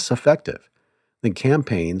less effective than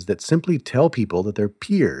campaigns that simply tell people that their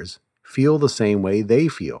peers feel the same way they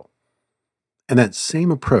feel. And that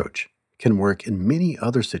same approach can work in many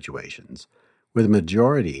other situations where the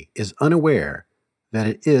majority is unaware that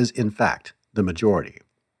it is, in fact, the majority.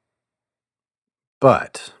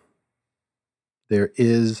 But there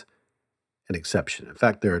is an exception. In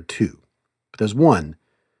fact, there are two. But there's one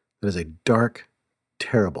that is a dark,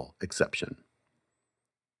 terrible exception.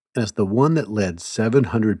 And it's the one that led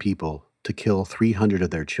 700 people to kill 300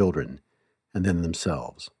 of their children and then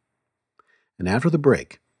themselves. And after the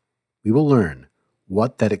break, we will learn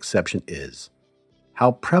what that exception is,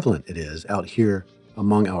 how prevalent it is out here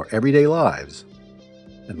among our everyday lives,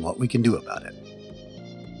 and what we can do about it.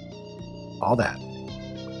 All that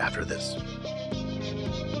after this.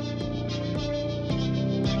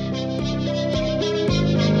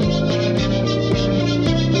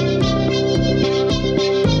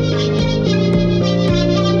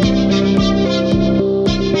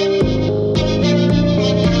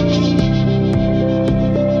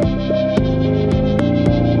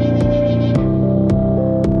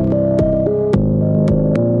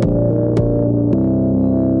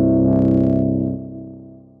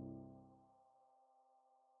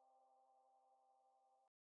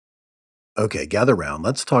 Okay, gather round.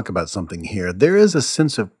 Let's talk about something here. There is a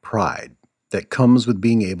sense of pride that comes with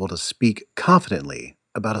being able to speak confidently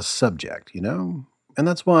about a subject, And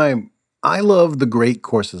that's why I love the Great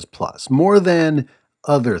Courses Plus more than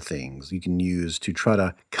other things you can use to try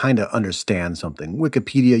to kind of understand something.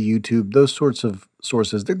 Wikipedia, YouTube, those sorts of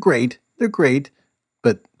sources, they're great,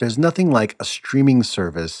 but there's nothing like a streaming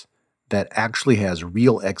service that actually has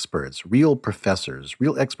real experts, real professors,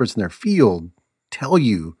 real experts in their field tell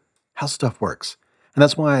you how stuff works. And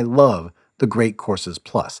that's why I love the Great Courses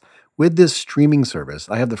Plus. With this streaming service,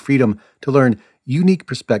 I have the freedom to learn unique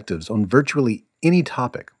perspectives on virtually any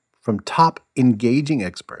topic from top engaging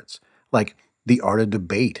experts like the art of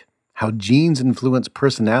debate, how genes influence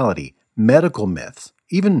personality, medical myths,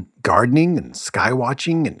 even gardening and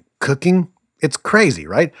skywatching and cooking. It's crazy,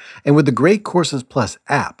 right? And with the Great Courses Plus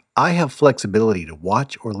app, I have flexibility to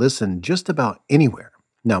watch or listen just about anywhere.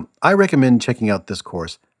 Now, I recommend checking out this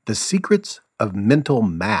course, The Secrets of Mental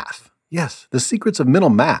Math. Yes, The Secrets of Mental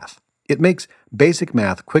Math. It makes basic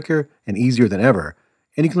math quicker and easier than ever,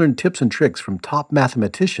 and you can learn tips and tricks from top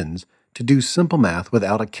mathematicians to do simple math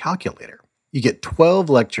without a calculator. You get 12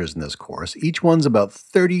 lectures in this course. Each one's about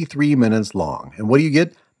 33 minutes long. And what do you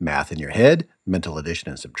get? Math in your head, mental addition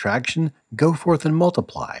and subtraction, go forth and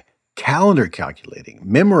multiply, calendar calculating,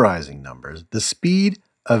 memorizing numbers, the speed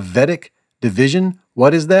of Vedic division.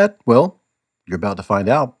 What is that? Well, you're about to find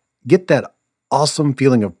out. Get that awesome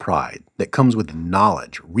feeling of pride that comes with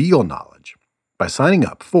knowledge, real knowledge, by signing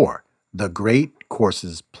up for the Great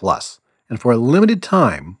Courses Plus. And for a limited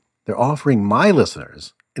time, they're offering my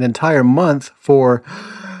listeners an entire month for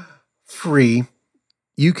free.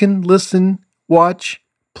 You can listen, watch,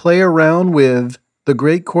 play around with the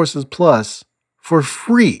Great Courses Plus for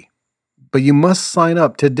free. But you must sign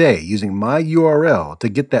up today using my URL to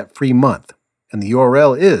get that free month. And the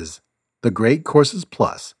URL is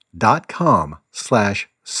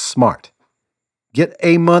thegreatcoursesplus.com/smart. Get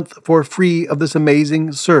a month for free of this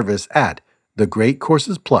amazing service at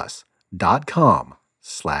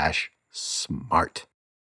thegreatcoursesplus.com/smart.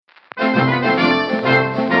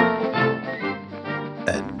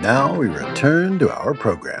 And now we return to our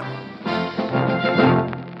program.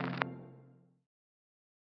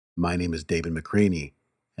 My name is David McCraney,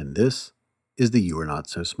 and this is the You Are Not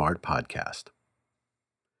So Smart podcast.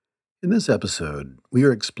 In this episode, we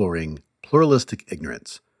are exploring pluralistic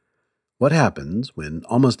ignorance. What happens when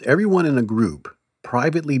almost everyone in a group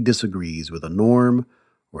privately disagrees with a norm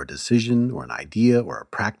or a decision or an idea or a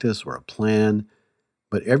practice or a plan,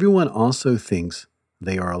 but everyone also thinks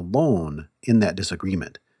they are alone in that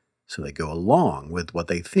disagreement, so they go along with what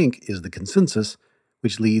they think is the consensus,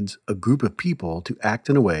 which leads a group of people to act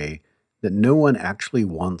in a way that no one actually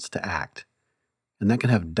wants to act, and that can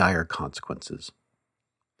have dire consequences.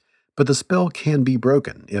 But the spell can be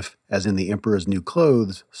broken if, as in The Emperor's New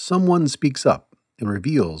Clothes, someone speaks up and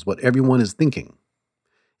reveals what everyone is thinking.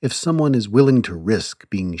 If someone is willing to risk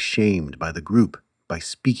being shamed by the group by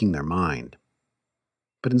speaking their mind.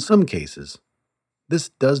 But in some cases, this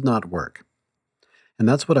does not work. And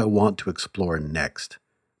that's what I want to explore next,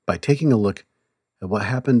 by taking a look at what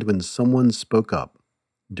happened when someone spoke up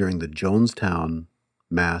during the Jonestown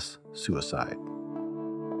mass suicide.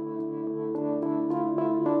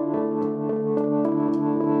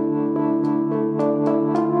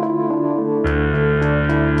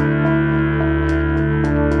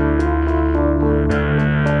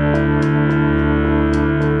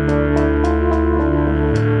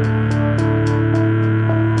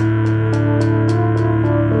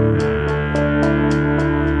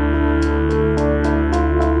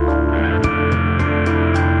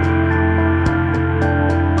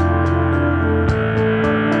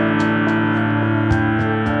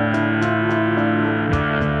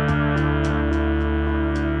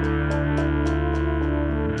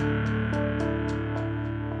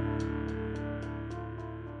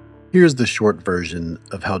 Here's the short version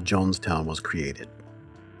of how Jonestown was created.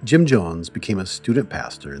 Jim Jones became a student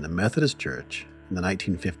pastor in the Methodist Church in the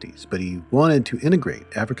 1950s, but he wanted to integrate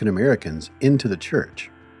African Americans into the church,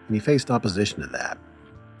 and he faced opposition to that.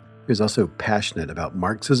 He was also passionate about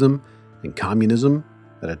Marxism and communism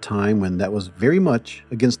at a time when that was very much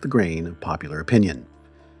against the grain of popular opinion.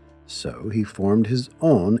 So he formed his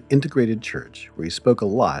own integrated church where he spoke a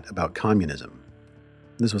lot about communism.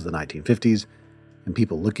 This was the 1950s, and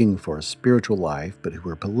people looking for a spiritual life but who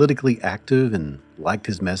were politically active and liked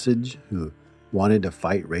his message, who wanted to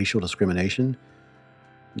fight racial discrimination,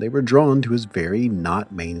 they were drawn to his very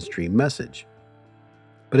not mainstream message.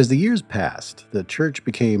 But as the years passed, the church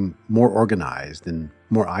became more organized and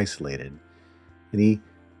more isolated, and he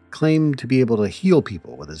claimed to be able to heal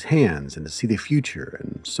people with his hands and to see the future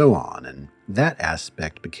and so on, and that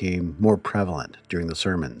aspect became more prevalent during the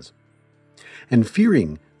sermons. And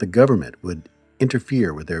fearing the government would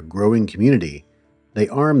interfere with their growing community, they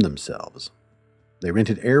armed themselves. They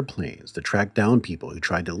rented airplanes to track down people who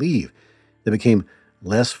tried to leave. They became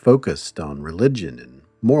less focused on religion and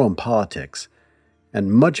more on politics,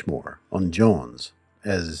 and much more on Jones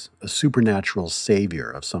as a supernatural savior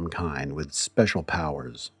of some kind with special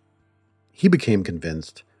powers. He became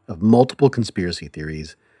convinced of multiple conspiracy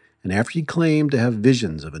theories, and after he claimed to have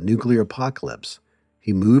visions of a nuclear apocalypse,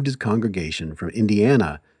 he moved his congregation from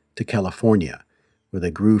Indiana to California, where they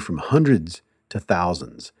grew from hundreds to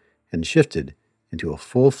thousands and shifted into a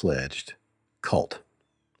full-fledged cult,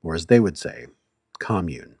 or as they would say,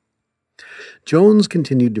 commune. Jones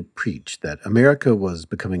continued to preach that America was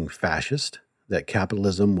becoming fascist, that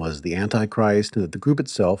capitalism was the Antichrist, and that the group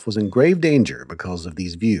itself was in grave danger because of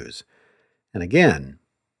these views. And again,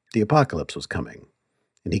 the apocalypse was coming,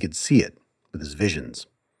 and he could see it with his visions.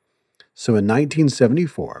 So in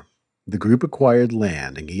 1974, the group acquired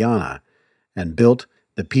land in Guyana and built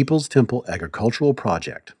the People's Temple Agricultural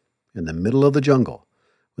Project in the middle of the jungle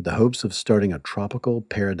with the hopes of starting a tropical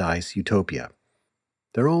paradise utopia.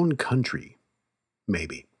 Their own country,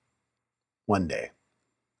 maybe. One day.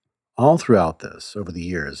 All throughout this, over the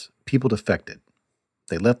years, people defected.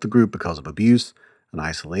 They left the group because of abuse and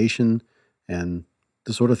isolation and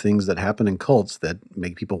the sort of things that happen in cults that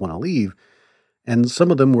make people want to leave. And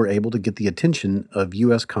some of them were able to get the attention of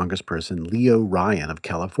U.S. Congressperson Leo Ryan of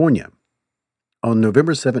California. On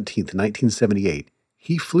November 17, 1978,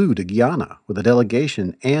 he flew to Guyana with a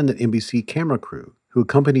delegation and an NBC camera crew who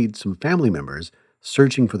accompanied some family members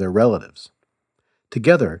searching for their relatives.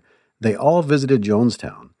 Together, they all visited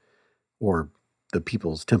Jonestown, or the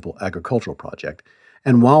People's Temple Agricultural Project,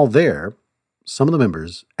 and while there, some of the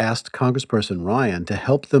members asked Congressperson Ryan to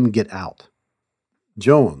help them get out.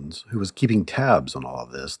 Jones, who was keeping tabs on all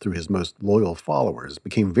of this through his most loyal followers,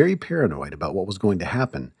 became very paranoid about what was going to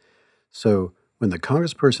happen. So when the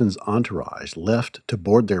congressperson's entourage left to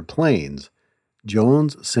board their planes,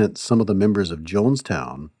 Jones sent some of the members of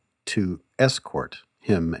Jonestown to escort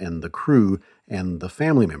him and the crew and the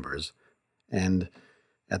family members, and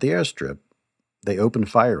at the airstrip, they opened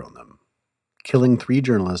fire on them, killing 3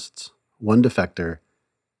 journalists, 1 defector,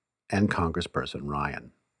 and Congressperson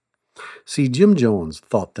Ryan. See, Jim Jones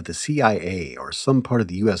thought that the CIA or some part of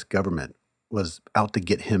the U.S. government was out to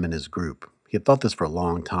get him and his group. He had thought this for a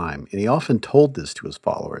long time, and he often told this to his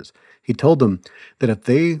followers. He told them that if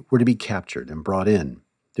they were to be captured and brought in,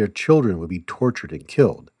 their children would be tortured and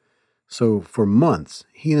killed. So for months,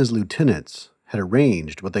 he and his lieutenants had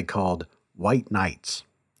arranged what they called white nights,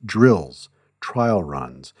 drills, trial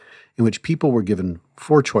runs, in which people were given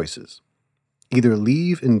 4 choices. Either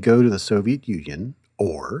leave and go to the Soviet Union,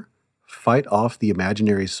 or fight off the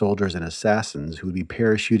imaginary soldiers and assassins who would be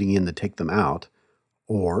parachuting in to take them out,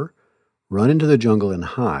 or run into the jungle and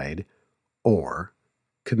hide, or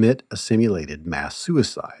commit a simulated mass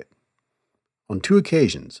suicide. On 2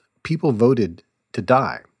 occasions, people voted to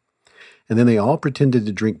die, and then they all pretended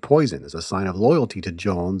to drink poison as a sign of loyalty to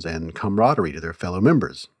Jones and camaraderie to their fellow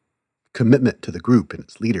members, commitment to the group and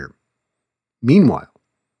its leader. Meanwhile,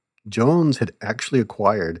 Jones had actually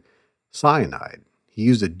acquired cyanide. He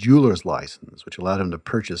used a jeweler's license, which allowed him to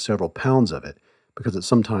purchase several pounds of it because it's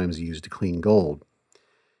sometimes used to clean gold.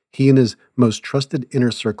 He and his most trusted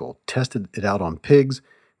inner circle tested it out on pigs.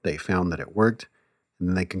 They found that it worked, and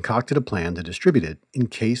then they concocted a plan to distribute it in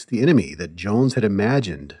case the enemy that Jones had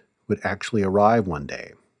imagined would actually arrive one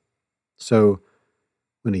day. So,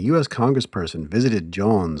 when a U.S. congressperson visited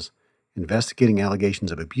Jones investigating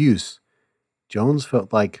allegations of abuse, Jones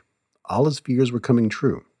felt like all his fears were coming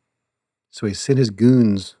true. So he sent his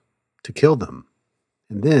goons to kill them.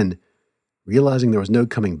 And then, realizing there was no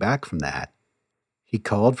coming back from that, he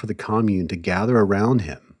called for the commune to gather around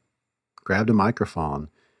him, grabbed a microphone,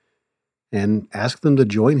 and asked them to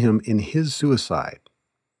join him in his suicide.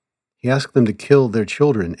 He asked them to kill their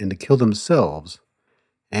children and to kill themselves,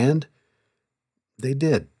 and they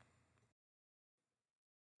did.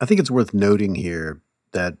 I think it's worth noting here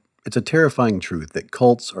that it's a terrifying truth that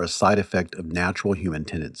cults are a side effect of natural human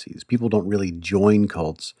tendencies. People don't really join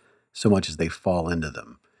cults so much as they fall into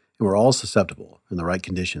them. And we're all susceptible, in the right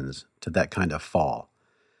conditions, to that kind of fall.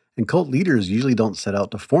 And cult leaders usually don't set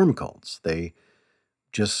out to form cults. They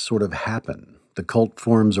just sort of happen. The cult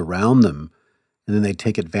forms around them, and then they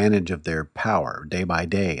take advantage of their power day by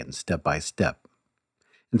day and step by step.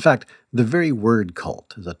 In fact, the very word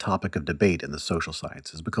cult is a topic of debate in the social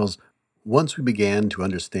sciences because once we began to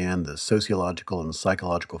understand the sociological and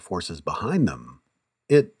psychological forces behind them,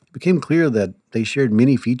 it became clear that they shared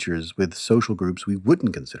many features with social groups we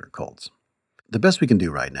wouldn't consider cults. The best we can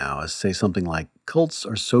do right now is say something like, cults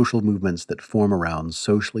are social movements that form around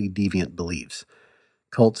socially deviant beliefs.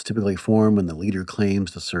 Cults typically form when the leader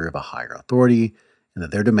claims to serve a higher authority and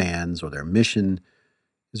that their demands or their mission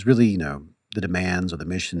is really, the demands or the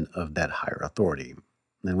mission of that higher authority.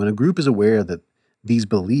 And when a group is aware that these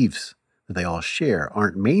beliefs that they all share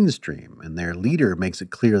aren't mainstream, and their leader makes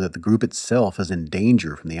it clear that the group itself is in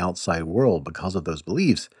danger from the outside world because of those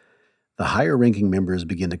beliefs, the higher-ranking members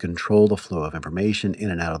begin to control the flow of information in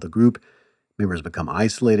and out of the group. Members become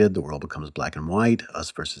isolated, the world becomes black and white,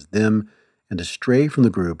 us versus them, and to stray from the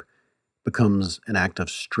group becomes an act of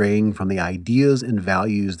straying from the ideas and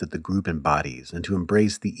values that the group embodies and to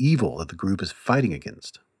embrace the evil that the group is fighting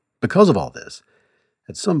against. Because of all this,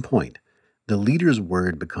 at some point, the leader's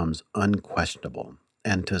word becomes unquestionable,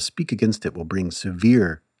 and to speak against it will bring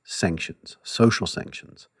severe sanctions, social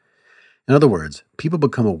sanctions. In other words, people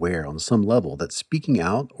become aware on some level that speaking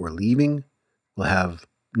out or leaving will have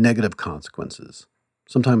negative consequences,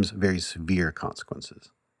 sometimes very severe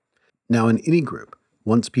consequences. Now, in any group,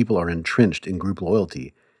 once people are entrenched in group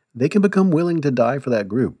loyalty, they can become willing to die for that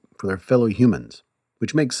group, for their fellow humans,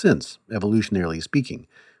 which makes sense, evolutionarily speaking.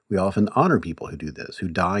 We often honor people who do this, who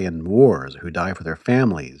die in wars, who die for their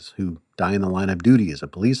families, who die in the line of duty as a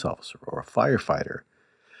police officer or a firefighter.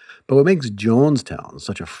 But what makes Jonestown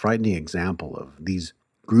such a frightening example of these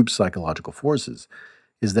group psychological forces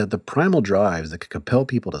is that the primal drives that could compel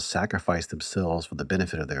people to sacrifice themselves for the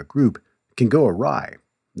benefit of their group can go awry.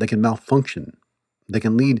 They can malfunction. They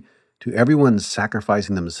can lead to everyone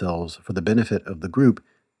sacrificing themselves for the benefit of the group,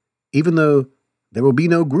 even though there will be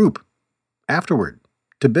no group afterward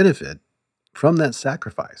to benefit from that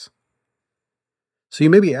sacrifice. So you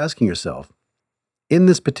may be asking yourself, in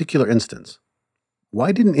this particular instance,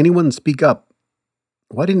 why didn't anyone speak up?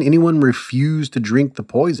 Why didn't anyone refuse to drink the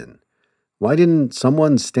poison? Why didn't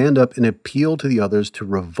someone stand up and appeal to the others to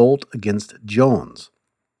revolt against Jones?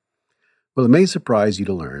 Well, it may surprise you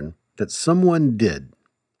to learn that someone did.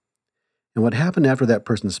 And what happened after that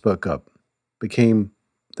person spoke up became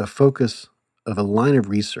the focus of a line of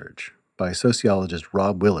research by sociologist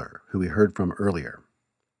Rob Willer, who we heard from earlier,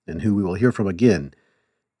 and who we will hear from again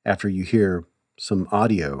after you hear some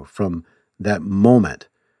audio from that moment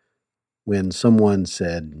when someone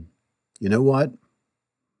said, you know what?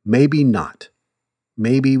 Maybe not.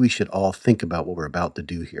 Maybe we should all think about what we're about to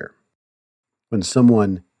do here. When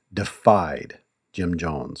someone defied Jim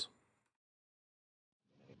Jones.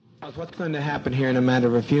 What's going to happen here in a matter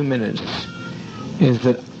of a few minutes is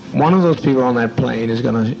that one of those people on that plane is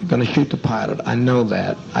going to shoot the pilot. I know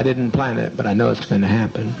that. I didn't plan it, but I know it's going to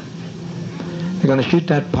happen. They're going to shoot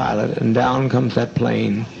that pilot, and down comes that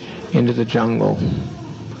plane into the jungle.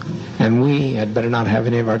 And we had better not have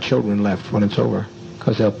any of our children left when it's over,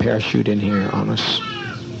 because they'll parachute in here on us.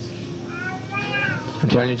 I'm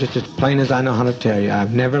telling you just as plain as I know how to tell you.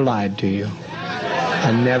 I've never lied to you.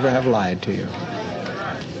 I never have lied to you.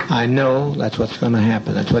 I know that's what's going to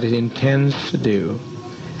happen. That's what he intends to do.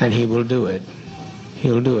 And he will do it.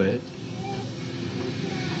 He'll do it.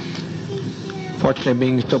 Fortunately,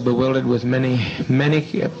 being so bewildered with many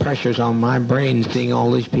pressures on my brain, seeing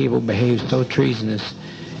all these people behave so treasonous,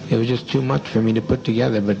 it was just too much for me to put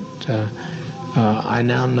together. But I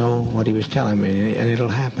now know what he was telling me, and it'll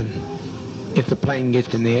happen. If the plane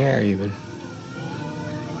gets in the air, even.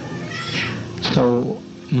 So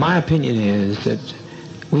my opinion is that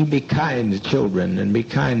we be kind to children and be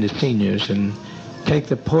kind to seniors and take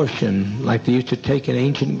the portion like they used to take in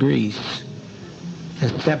ancient Greece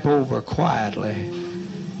and step over quietly,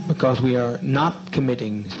 because we are not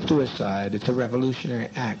committing suicide. It's a revolutionary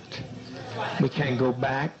act. We can't go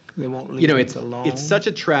back. They won't leave you know, us alone. it's such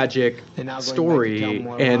a tragic They're now going back to story, tell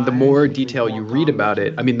more and the lies, more there's detail more you read about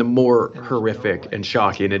it, I mean, the more horrific and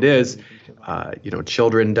shocking it is. You know,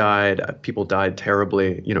 children died, people died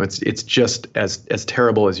terribly. You know, it's just as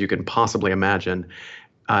terrible as you can possibly imagine.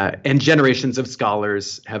 And generations of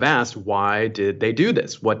scholars have asked, why did they do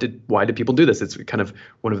this? Why did people do this? It's kind of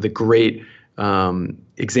one of the great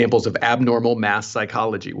examples of abnormal mass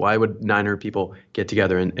psychology. Why would 900 people get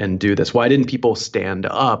together and do this? Why didn't people stand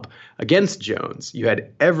up against Jones? You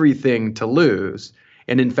had everything to lose.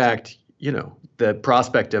 And in fact, you know, the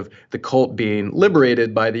prospect of the cult being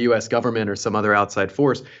liberated by the U.S. government or some other outside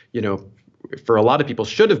force, you know, for a lot of people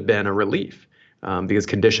should have been a relief. Because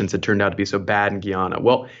conditions had turned out to be so bad in Guyana.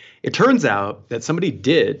 Well, it turns out that somebody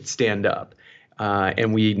did stand up.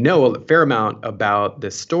 And we know a fair amount about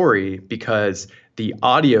this story because the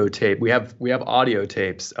audio tape, we have audio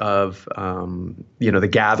tapes of, you know, the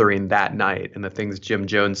gathering that night and the things Jim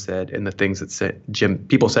Jones said and the things that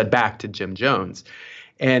people said back to Jim Jones.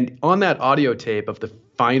 And on that audio tape of the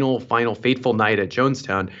final fateful night at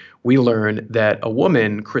Jonestown, we learn that a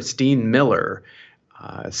woman, Christine Miller,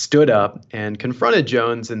 stood up and confronted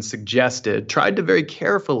Jones and tried to very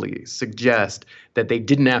carefully suggest that they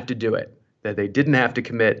didn't have to do it, that they didn't have to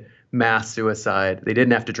commit mass suicide, they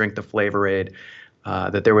didn't have to drink the Flavor Aid,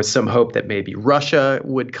 that there was some hope that maybe Russia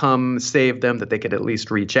would come save them, that they could at least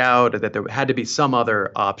reach out, that there had to be some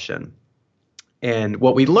other option. And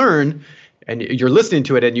what we learn, and you're listening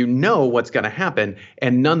to it and you know what's going to happen,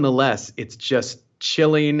 and nonetheless, it's just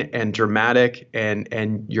chilling and dramatic,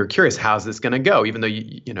 and you're curious, how's this going to go? Even though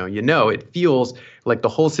you know it feels like the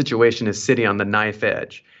whole situation is sitting on the knife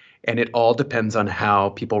edge, and it all depends on how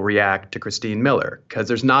people react to Christine Miller, because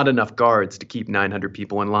there's not enough guards to keep 900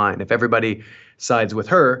 people in line. If everybody sides with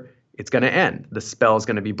her, it's going to end. The spell's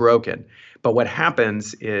going to be broken. But what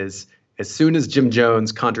happens is, as soon as Jim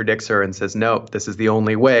Jones contradicts her and says, nope, this is the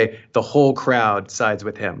only way, the whole crowd sides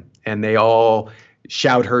with him, and they all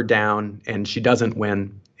shout her down, and she doesn't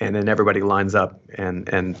win, and then everybody lines up and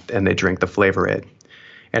they drink the Flavor Aid.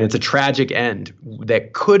 And it's a tragic end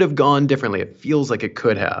that could have gone differently. It feels like it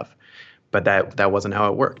could have, but that wasn't how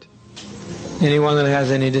it worked. Anyone that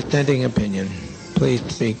has any dissenting opinion, please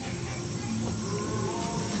speak.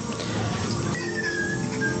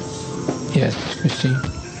 Yes, Christine.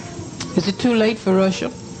 Is it too late for Russia?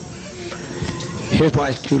 Here's why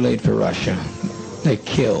it's too late for Russia. They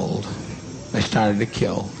killed. They started to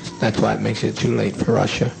kill. That's why it makes it too late for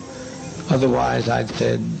Russia. Otherwise, I'd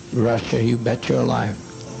said, Russia, you bet your life.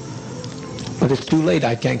 But it's too late.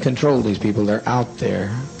 I can't control these people. They're out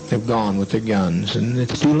there. They've gone with their guns, and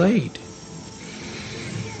it's too late.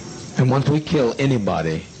 And once we kill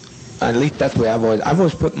anybody, at least that's the way I've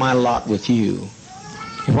always put my lot with you.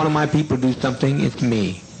 If one of my people do something, it's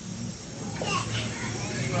me.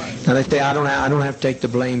 Now they say I don't have to take the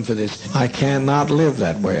blame for this. I cannot live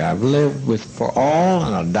that way. I've lived for all,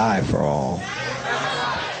 and I'll die for all.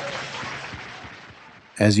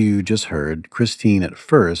 As you just heard, Christine at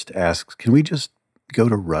first asks, can we just go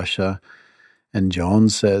to Russia? And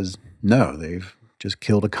Jones says, no, they've just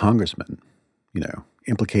killed a congressman, you know,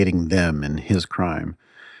 implicating them in his crime.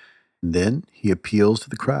 And then he appeals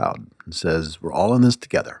to the crowd and says, we're all in this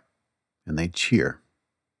together. And they cheer.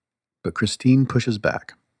 But Christine pushes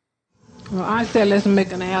back. Well, I said let's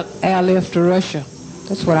make an airlift to Russia.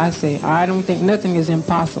 That's what I say. I don't think nothing is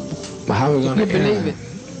impossible. Well, how are we going to believe it?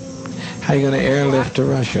 How are you going to airlift to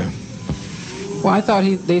Russia? Well, I thought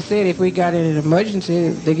they said if we got in an emergency,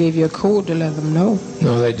 they gave you a code to let them know.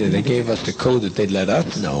 No, they did. They gave us the code that they'd let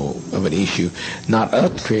us know of an issue, not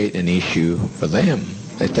us create an issue for them.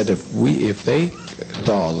 They said if they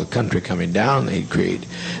saw the country coming down, they'd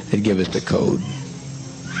give us the code.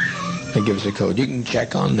 They give us a code. You can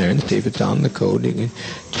check on there and see if it's on the code. You can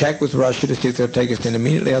check with Russia to see if they'll take us in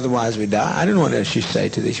immediately. Otherwise, we die. I don't know what else you say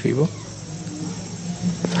to these people.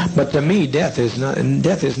 But to me, death is not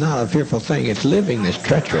a fearful thing. It's living that's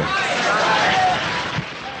treacherous.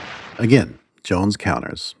 Again, Jones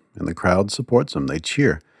counters, and the crowd supports him. They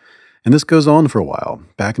cheer. And this goes on for a while,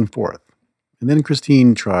 back and forth. And then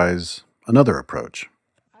Christine tries another approach.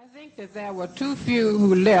 I think that there were too few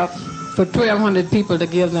who left for 1,200 people to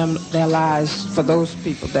give them their lives for those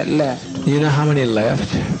people that left. You know how many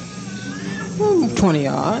left? 20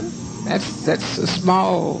 odd. That's a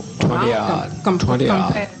small 20 odd. Compared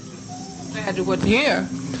to what's here.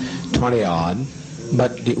 20 odd.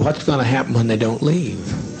 But what's going to happen when they don't leave?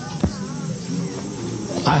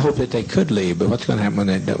 I hope that they could leave, but what's going to happen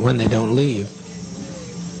when they don't leave?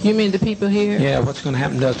 You mean the people here? Yeah, what's going to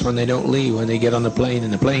happen to us when they don't leave, when they get on the plane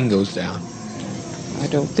and the plane goes down? I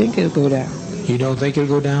don't think it'll go down. You don't think it'll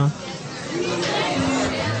go down?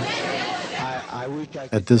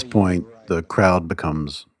 At this point, the crowd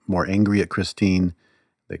becomes more angry at Christine,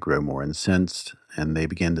 they grow more incensed, and they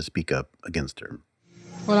begin to speak up against her.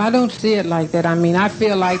 Well, I don't see it like that. I mean, I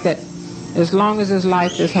feel like that as long as there's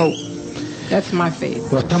life, there's hope. That's my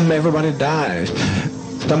faith. Well, everybody dies.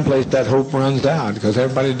 Someplace that hope runs out because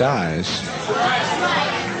everybody dies.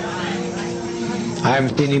 I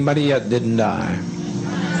haven't seen anybody yet that didn't die.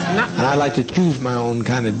 And I like to choose my own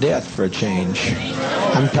kind of death for a change.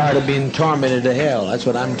 I'm tired of being tormented to hell. That's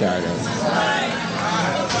what I'm tired of.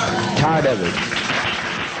 Tired of it.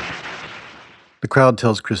 The crowd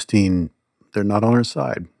tells Christine they're not on her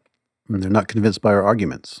side, and they're not convinced by her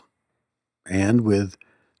arguments. And with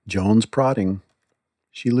Jones prodding,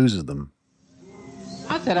 she loses them.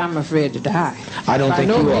 I said I'm afraid to die. I don't think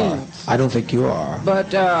you are. means. I don't think you are.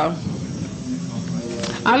 But I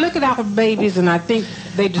look at our babies and I think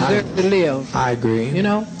they deserve to live. I agree. You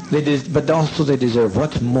know? But also they deserve,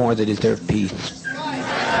 what's more, they deserve peace.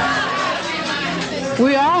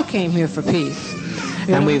 We all came here for peace.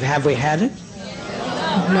 And have we had it?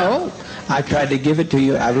 No. I tried to give it to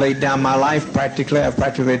you. I've laid down my life practically. I've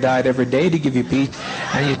practically died every day to give you peace.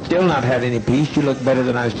 And you've still not had any peace. You look better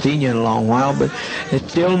than I've seen you in a long while, but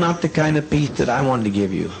it's still not the kind of peace that I wanted to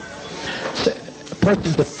give you. So, a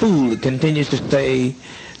person's a fool that continues to say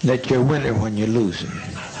that you're a winner when you're losing.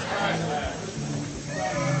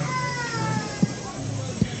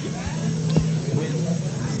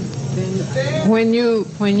 When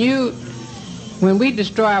we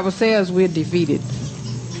destroy ourselves, we're defeated.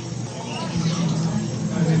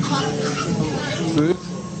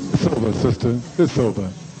 It's over, sister. It's over.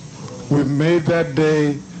 We've made that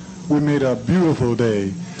day. We made a beautiful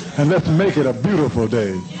day. And let's make it a beautiful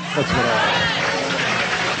day. That's what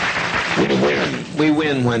We win. We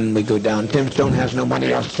win when we go down. Tim Stone has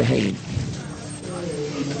nobody else to hate.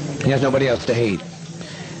 He has nobody else to hate.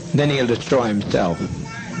 Then he'll destroy himself.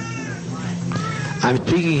 I'm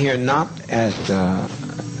speaking here not as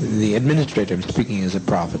the administrator. I'm speaking as a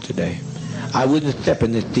prophet today. I wouldn't step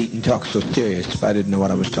in this seat and talk so serious if I didn't know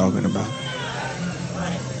what I was talking about.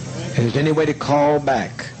 If there's any way to call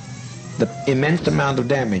back the immense amount of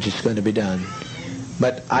damage that's going to be done,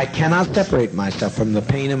 but I cannot separate myself from the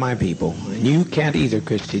pain of my people. And you can't either,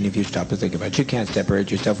 Christine, if you stop to think about it. You can't separate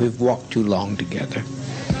yourself. We've walked too long together.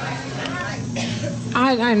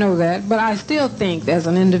 I know that, but I still think as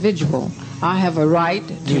an individual, I have a right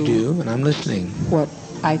to... You do, and I'm listening. What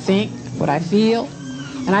I think, what I feel,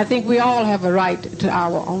 and I think we all have a right to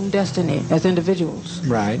our own destiny as individuals.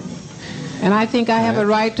 Right. And I think I have a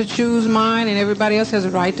right to choose mine, and everybody else has a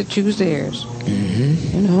right to choose theirs.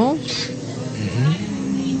 Mm-hmm. You know? Mm-hmm.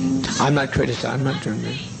 I'm not criticizing. I'm not doing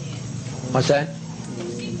that. What's that?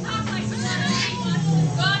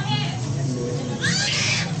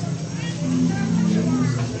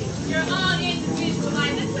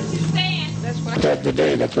 Said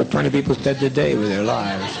today. That's what 20 people said today with their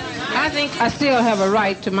lives. I think I still have a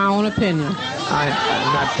right to my own opinion.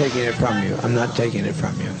 I'm not taking it from you. I'm not taking it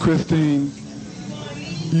from you. Christine,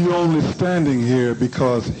 you're only standing here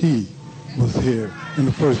because he was here in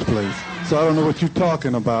the first place. So I don't know what you're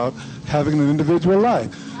talking about, having an individual life.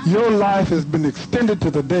 Your life has been extended to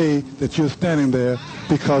the day that you're standing there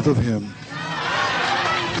because of him.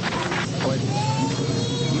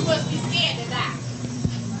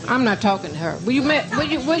 I'm not talking to her. Will you let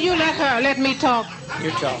her let me talk?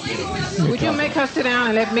 You're talking. Would you make her sit down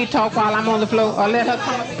and let me talk while I'm on the floor, or let her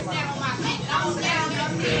talk?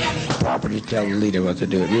 Proper to tell the leader what to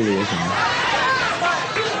do. It really isn't.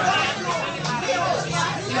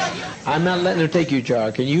 I'm not letting her take your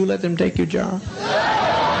jar. Can you let them take your jar?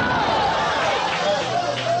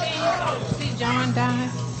 See John die?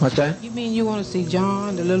 What's that? You mean you want to see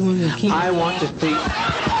John, the little one in King? I want to see...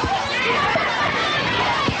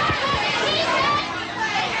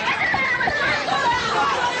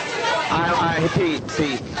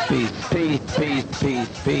 Peace.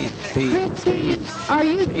 Christine, are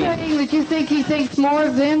you saying that you think he thinks more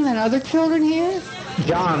of them than other children here?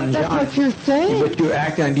 John. That's what you're saying. But you're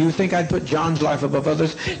acting. Do you think I'd put John's life above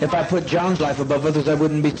others? If I put John's life above others, I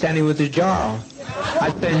wouldn't be standing with his jar.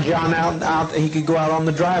 I'd send John out. He could go out on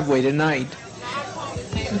the driveway tonight.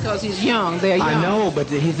 Because he's young. They're young. I know, but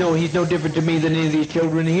he's no different to me than any of these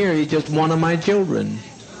children here. He's just one of my children.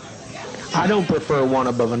 I don't prefer one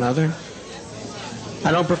above another.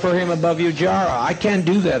 I don't prefer him above you, Jara. I can't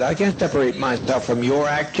do that. I can't separate myself from your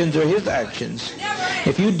actions or his actions.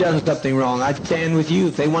 If you'd done something wrong, I'd stand with you.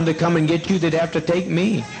 If they wanted to come and get you, they'd have to take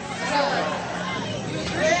me.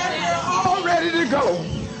 All ready to go.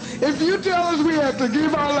 If you tell us we have to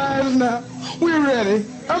give our lives now, we're ready.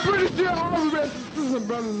 I'm pretty sure all the rest of the sisters and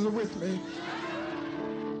brothers are with me.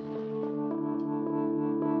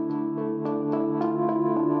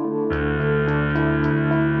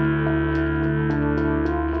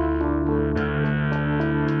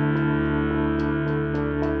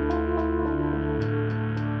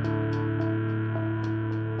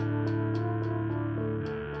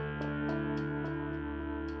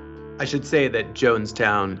 I should say that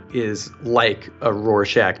Jonestown is like a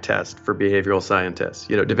Rorschach test for behavioral scientists.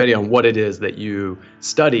 Depending on what it is that you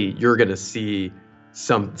study, you're going to see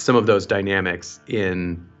some of those dynamics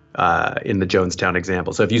in the Jonestown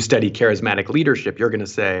example. So if you study charismatic leadership, you're going to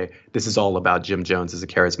say this is all about Jim Jones as a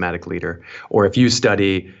charismatic leader. Or if you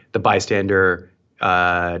study the bystander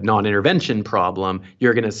non-intervention problem,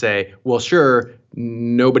 you're going to say, well, sure,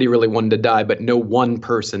 nobody really wanted to die, but no one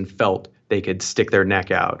person felt they could stick their neck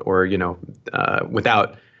out, or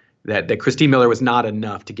without that Christine Miller was not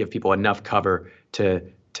enough to give people enough cover to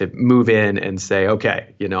move in and say,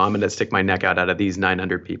 okay, I'm going to stick my neck out of these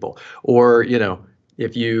 900 people. Or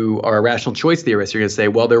if you are a rational choice theorist, you're going to say,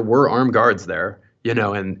 well, there were armed guards there,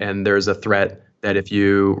 and there's a threat that if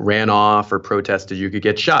you ran off or protested, you could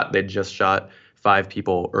get shot. They'd just shot 5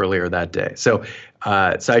 people earlier that day. So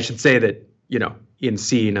I should say that in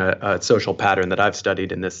seeing a social pattern that I've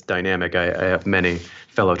studied in this dynamic, I have many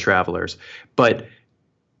fellow travelers. But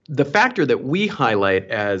the factor that we highlight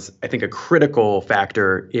as, I think, a critical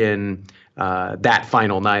factor in that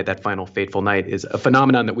final night, that final fateful night, is a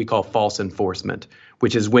phenomenon that we call false enforcement,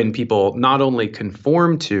 which is when people not only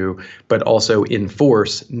conform to, but also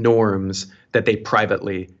enforce norms that they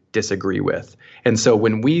privately disagree with. And so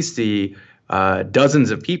when we see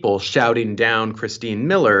dozens of people shouting down Christine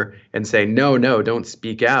Miller and saying, no, don't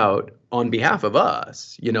speak out on behalf of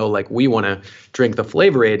us, like we want to drink the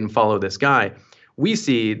Flavor Aid and follow this guy. We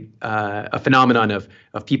see a phenomenon of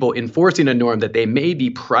people enforcing a norm that they may be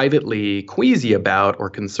privately queasy about or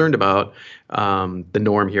concerned about, the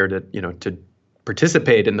norm here to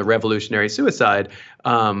participate in the revolutionary suicide,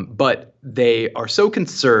 but they are so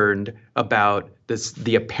concerned about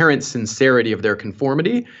the apparent sincerity of their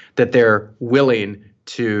conformity that they're willing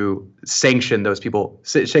to sanction those people,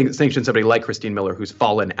 sanction somebody like Christine Miller who's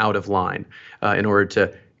fallen out of line in order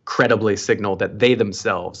to credibly signal that they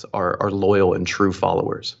themselves are loyal and true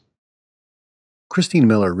followers. Christine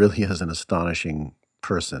Miller really is an astonishing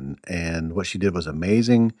person, and what she did was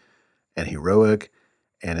amazing and heroic,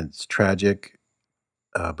 and it's tragic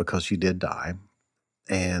because she did die.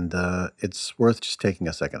 And it's worth just taking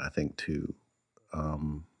a second, I think, to,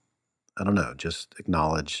 just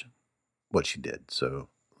acknowledge what she did. So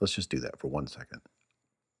let's just do that for 1 second.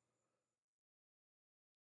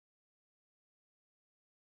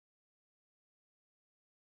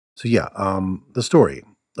 So the story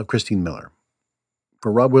of Christine Miller.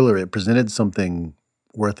 For Rob Willer, it presented something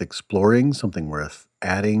worth exploring, something worth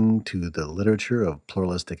adding to the literature of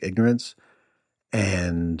pluralistic ignorance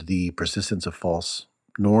and the persistence of false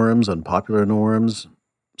norms, unpopular norms.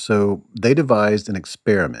 So they devised an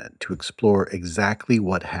experiment to explore exactly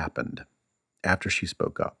what happened after she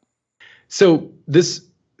spoke up. So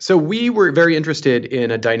we were very interested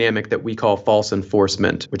in a dynamic that we call false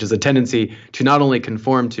enforcement, which is a tendency to not only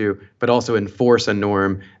conform to, but also enforce a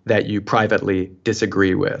norm that you privately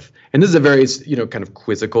disagree with. And this is a very, kind of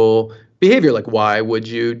quizzical behavior. Like, why would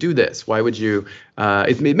you do this? Why would you?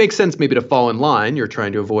 It makes sense maybe to fall in line. You're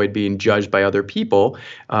trying to avoid being judged by other people.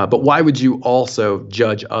 But why would you also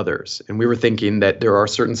judge others? And we were thinking that there are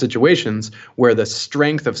certain situations where the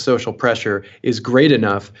strength of social pressure is great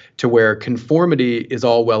enough to where conformity is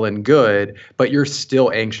all well and good, but you're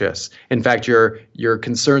still anxious. In fact, you're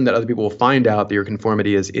concerned that other people will find out that your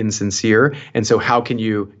conformity is insincere. And so how can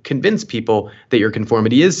you convince people that your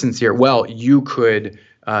conformity is sincere? Well, you could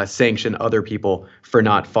sanction other people for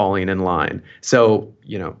not falling in line. So,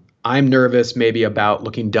 I'm nervous maybe about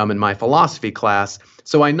looking dumb in my philosophy class.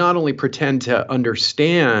 So I not only pretend to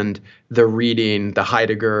understand the reading, the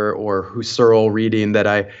Heidegger or Husserl reading that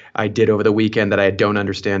I did over the weekend that I don't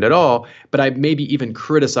understand at all, but I maybe even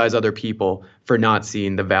criticize other people for not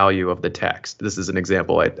seeing the value of the text. This is an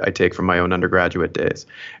example I take from my own undergraduate days,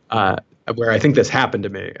 where I think this happened to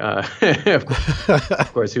me. Of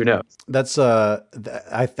course, who knows? That's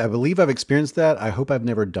I believe I've experienced that. I hope I've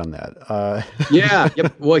never done that. Yeah.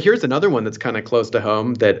 Yep. Well, here's another one that's kind of close to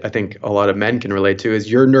home that I think a lot of men can relate to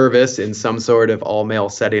is you're nervous in some sort of all-male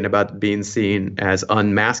setting about being seen as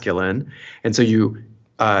unmasculine. And so you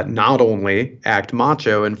not only act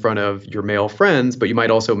macho in front of your male friends, but you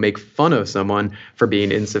might also make fun of someone for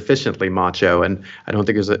being insufficiently macho. And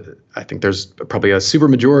I think there's probably a super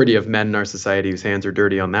majority of men in our society whose hands are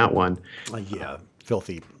dirty on that one. Yeah,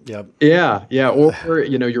 filthy. Yep. Yeah. Or,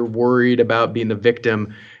 you're worried about being the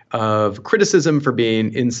victim of criticism for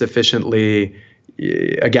being insufficiently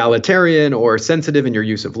egalitarian or sensitive in your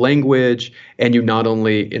use of language, and you not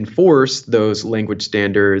only enforce those language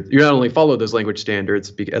standards, you not only follow those language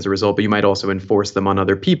standards as a result, but you might also enforce them on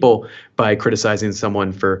other people by criticizing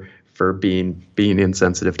someone for for being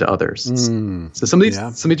insensitive to others. So some of these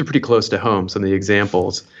are pretty close to home, some of the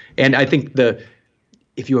examples. And I think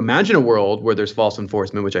if you imagine a world where there's false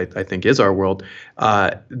enforcement, which I think is our world,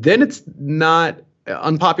 then it's not,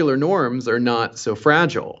 unpopular norms are not so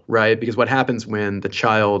fragile, right? Because what happens when the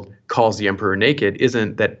child calls the emperor naked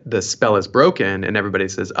isn't that the spell is broken and everybody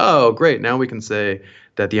says, oh, great, now we can say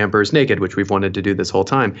that the emperor is naked, which we've wanted to do this whole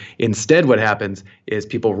time. Instead, what happens is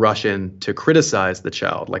people rush in to criticize the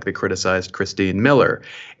child, like they criticized Christine Miller.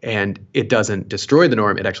 And it doesn't destroy the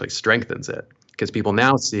norm, it actually strengthens it, because people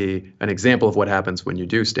now see an example of what happens when you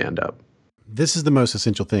do stand up. This is the most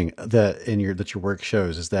essential thing that your work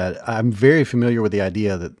shows, is that I'm very familiar with the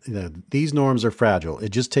idea that these norms are fragile. It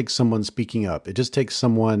just takes someone speaking up. It just takes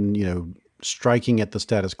someone striking at the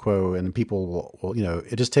status quo, and people will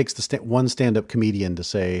it just takes one stand-up comedian to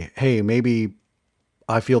say, hey, maybe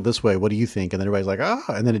I feel this way. What do you think? And then everybody's like,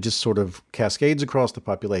 and then it just sort of cascades across the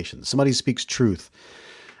population. Somebody speaks truth.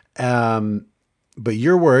 But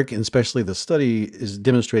your work, and especially the study, is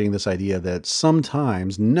demonstrating this idea that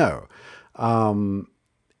sometimes no.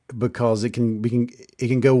 Because it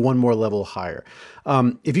can go one more level higher.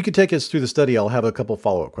 If you could take us through the study, I'll have a couple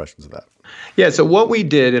follow-up questions of that. Yeah, so what we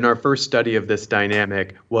did in our first study of this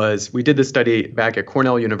dynamic was we did this study back at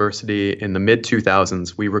Cornell University in the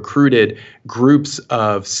mid-2000s. We recruited groups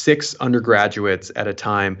of 6 undergraduates at a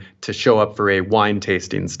time to show up for a wine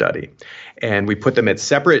tasting study. And we put them at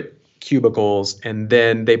separate cubicles, and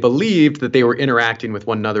then they believed that they were interacting with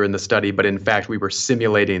one another in the study, but in fact we were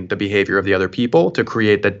simulating the behavior of the other people to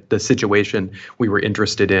create the situation we were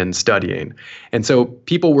interested in studying. And so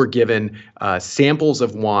people were given samples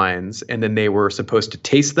of wines, and then they were supposed to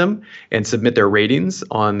taste them and submit their ratings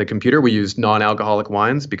on the computer. We used non-alcoholic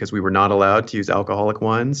wines because we were not allowed to use alcoholic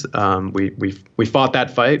wines. We fought that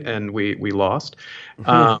fight and we lost.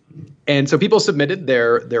 And so people submitted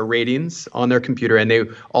their ratings on their computer, and they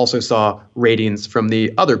also saw ratings from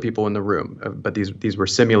the other people in the room, but these were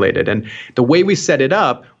simulated. And the way we set it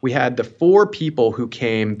up, we had the 4 people who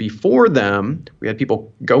came before them. We had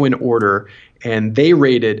people go in order, and they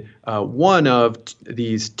rated one of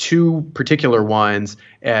these 2 particular wines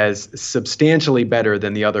as substantially better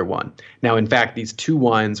than the other one. Now, in fact, these 2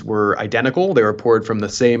 wines were identical. They were poured from the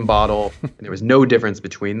same bottle, and there was no difference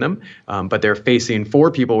between them. But they're facing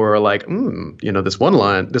 4 people who are like, this one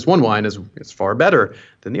wine is far better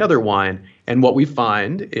than the other wine. And what we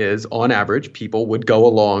find is, on average, people would go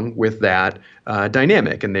along with that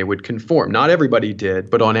dynamic, and they would conform. Not everybody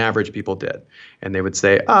did, but on average, people did. And they would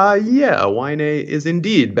say, yeah, wine A is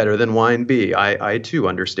indeed better than wine B. I too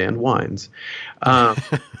understand wines.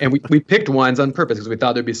 And we picked wines on purpose because we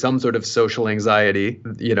thought there'd be some sort of social anxiety,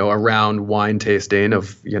 around wine tasting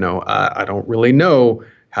of, I don't really know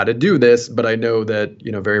how to do this, but I know that,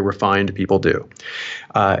 very refined people do.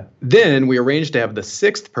 Then we arranged to have the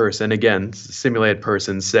 6th person, again, simulated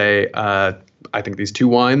person, say, I think these 2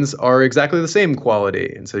 wines are exactly the same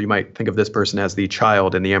quality. And so you might think of this person as the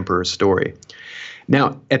child in the emperor's story.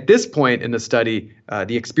 Now, at this point in the study,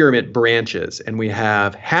 the experiment branches, and we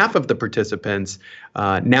have half of the participants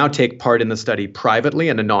now take part in the study privately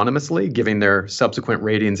and anonymously, giving their subsequent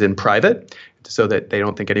ratings in private so that they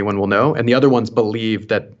don't think anyone will know. And the other ones believe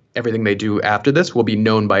that everything they do after this will be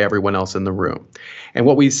known by everyone else in the room. And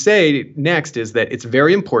what we say next is that it's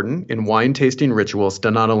very important in wine tasting rituals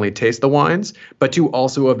to not only taste the wines, but to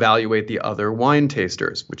also evaluate the other wine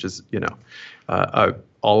tasters, which is,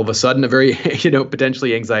 all of a sudden a very,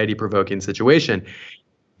 potentially anxiety-provoking situation.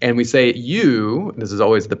 And we say this is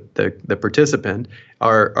always the participant,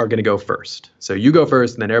 are going to go first. So you go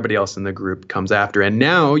first, and then everybody else in the group comes after. And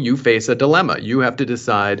now you face a dilemma. You have to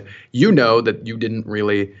decide, that you didn't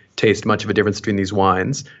really taste much of a difference between these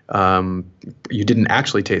wines. You didn't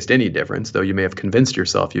actually taste any difference, though you may have convinced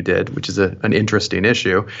yourself you did, which is an interesting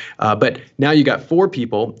issue. But now you got 4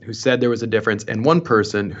 people who said there was a difference and 1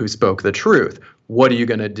 person who spoke the truth. What are you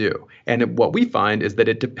going to do? And what we find is that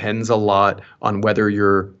it depends a lot on whether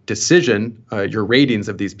your decision, your ratings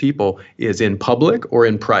of these people is in public or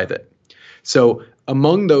in private. So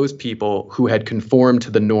among those people who had conformed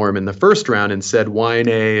to the norm in the first round and said wine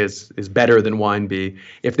A is better than wine B,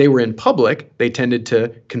 if they were in public, they tended to,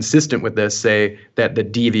 consistent with this, say that the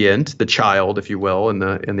deviant, the child, if you will, in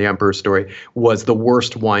the emperor's story, was the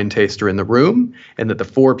worst wine taster in the room, and that the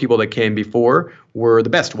 4 people that came before were the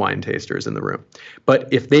best wine tasters in the room. But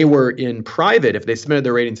if they were in private, if they submitted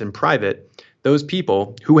their ratings in private, those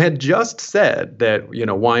people who had just said that,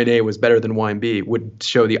 wine A was better than wine B would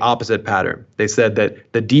show the opposite pattern. They said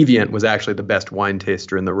that the deviant was actually the best wine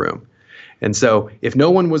taster in the room. And so if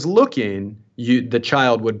no one was looking, the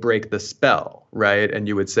child would break the spell, right? And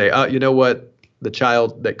you would say, you know what? The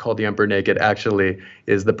child that called the emperor naked actually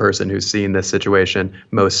is the person who's seen this situation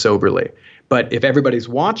most soberly. But if everybody's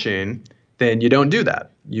watching, then you don't do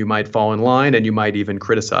that. You might fall in line, and you might even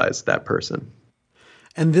criticize that person.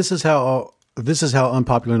 And this is how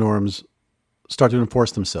unpopular norms start to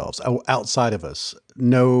enforce themselves outside of us.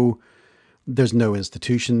 There's no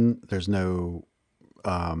institution. There's not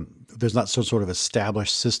some sort of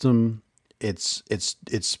established system.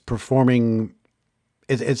 It's performing.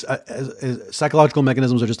 It's psychological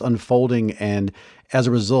mechanisms are just unfolding, and as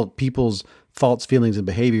a result, people's thoughts, feelings, and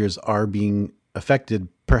behaviors are being affected,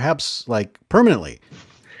 perhaps like permanently.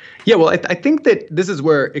 Yeah, well, I think that this is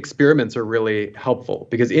where experiments are really helpful,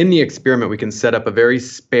 because in the experiment, we can set up a very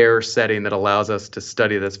spare setting that allows us to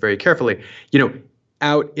study this very carefully.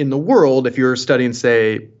 Out in the world, if you're studying,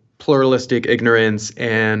 say, pluralistic ignorance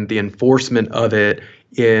and the enforcement of it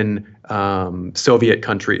in Soviet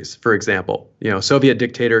countries, for example, Soviet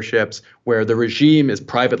dictatorships where the regime is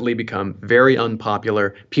privately become very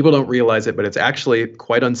unpopular. People don't realize it, but it's actually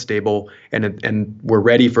quite unstable. And we're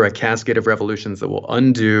ready for a cascade of revolutions that will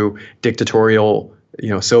undo dictatorial,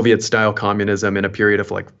 Soviet-style communism in a period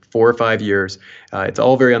of like 4 or 5 years. It's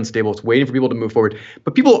all very unstable. It's waiting for people to move forward.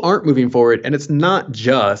 But people aren't moving forward. And it's not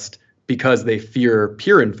just because they fear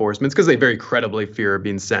peer enforcement. It's because they very credibly fear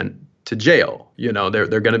being sent to jail. They're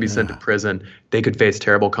going to be sent to prison. They could face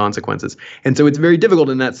terrible consequences. And so it's very difficult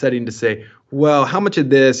in that setting to say, well, how much of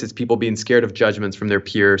this is people being scared of judgments from their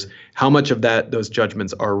peers? How much of those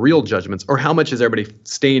judgments are real judgments? Or how much is everybody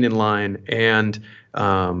staying in line and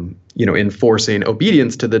enforcing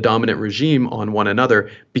obedience to the dominant regime on one another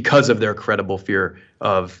because of their credible fear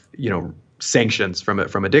of, sanctions from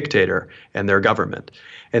a dictator and their government.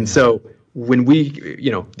 And so when we,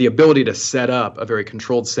 the ability to set up a very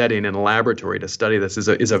controlled setting in a laboratory to study this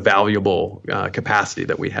is a valuable capacity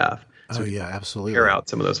that we have. So absolutely. Carry out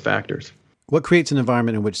some of those factors. What creates an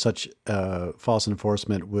environment in which such false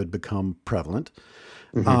enforcement would become prevalent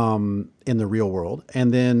in the real world?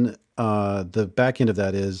 And then the back end of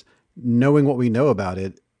that is knowing what we know about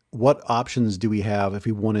it. What options do we have if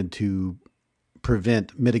we wanted to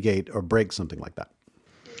prevent, mitigate, or break something like that?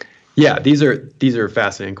 Yeah, these are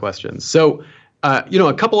fascinating questions. So,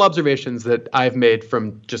 a couple observations that I've made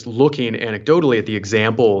from just looking anecdotally at the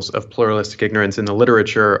examples of pluralistic ignorance in the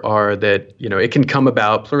literature are that,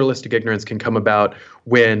 pluralistic ignorance can come about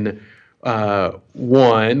when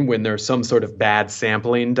when there's some sort of bad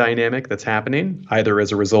sampling dynamic that's happening, either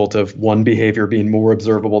as a result of one behavior being more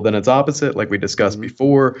observable than its opposite, like we discussed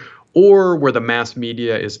before, or where the mass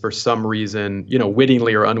media is for some reason,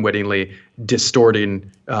 wittingly or unwittingly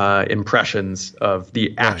distorting impressions of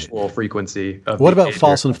the actual frequency of What about behavior.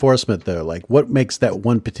 false enforcement, though? Like, what makes that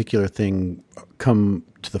one particular thing come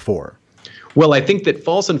to the fore? Well, I think that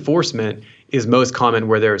false enforcement is most common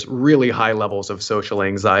where there's really high levels of social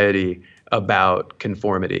anxiety about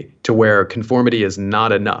conformity, to where conformity is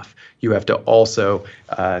not enough. You have to also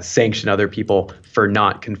sanction other people for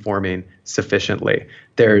not conforming sufficiently.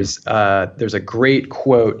 There's a great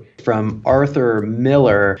quote from Arthur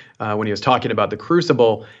Miller when he was talking about the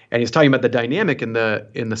Crucible, and he's talking about the dynamic in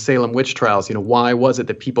the Salem witch trials. Why was it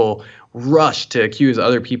that people rushed to accuse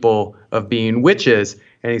other people of being witches?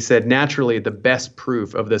 And he said, naturally, the best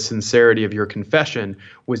proof of the sincerity of your confession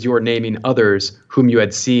was your naming others whom you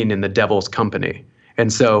had seen in the devil's company.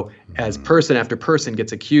 And so as person after person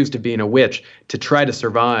gets accused of being a witch, to try to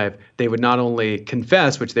survive, they would not only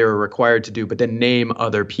confess, which they were required to do, but then name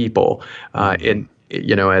other people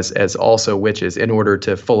as also witches in order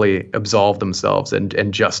to fully absolve themselves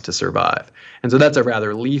and just to survive. And so that's a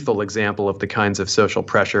rather lethal example of the kinds of social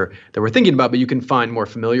pressure that we're thinking about. But you can find more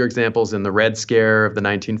familiar examples in the Red Scare of the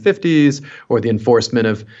 1950s, or the enforcement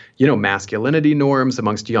of, masculinity norms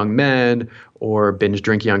amongst young men, or binge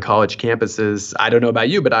drinking on college campuses. I don't know about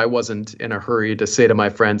you, but I wasn't in a hurry to say to my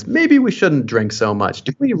friends, maybe we shouldn't drink so much.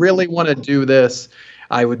 Do we really want to do this?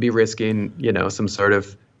 I would be risking, some sort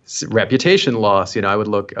of reputation loss. I would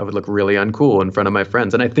look really uncool in front of my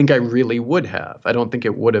friends. And I think I really would have. I don't think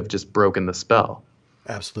it would have just broken the spell.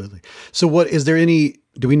 Absolutely. So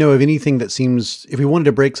do we know of anything that seems, if we wanted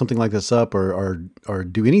to break something like this up or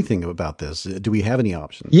do anything about this, do we have any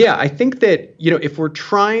options? Yeah, I think that, if we're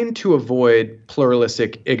trying to avoid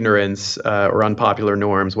pluralistic ignorance or unpopular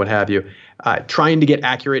norms, what have you, trying to get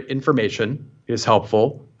accurate information is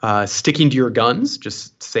helpful. Sticking to your guns,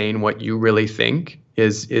 just saying what you really think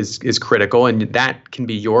is critical, and that can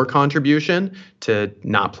be your contribution to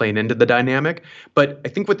not playing into the dynamic. But I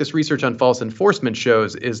think what this research on false enforcement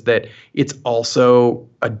shows is that it's also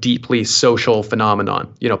a deeply social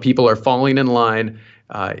phenomenon. People are falling in line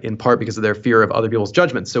in part because of their fear of other people's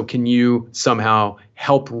judgment. So can you somehow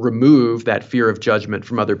help remove that fear of judgment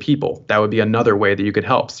from other people? That would be another way that you could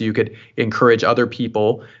help. So you could encourage other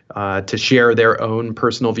people to share their own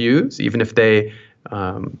personal views, even if they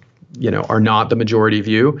are not the majority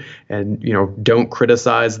view, and don't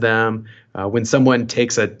criticize them. When someone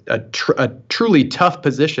takes a truly tough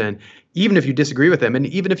position, even if you disagree with them, and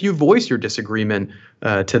even if you voice your disagreement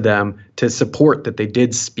to them, to support that they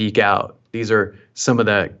did speak out. These are some of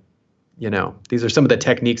the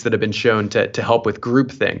techniques that have been shown to help with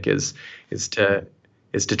groupthink, is to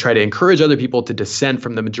try to encourage other people to dissent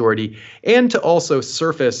from the majority, and to also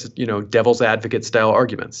surface, devil's advocate style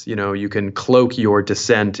arguments. You can cloak your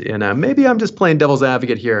dissent in maybe I'm just playing devil's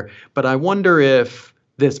advocate here, but I wonder if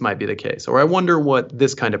this might be the case, or I wonder what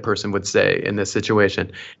this kind of person would say in this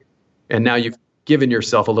situation. And now you've given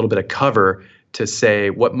yourself a little bit of cover to say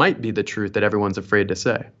what might be the truth that everyone's afraid to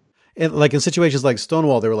say. And like in situations like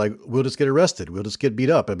Stonewall, they were like, we'll just get arrested. We'll just get beat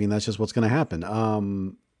up. I mean, that's just what's going to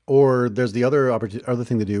happen. Or there's the other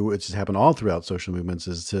thing to do, which has happened all throughout social movements,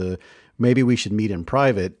 is to maybe we should meet in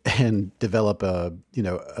private and develop a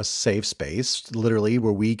safe space, literally,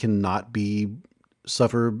 where we cannot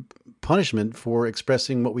suffer punishment for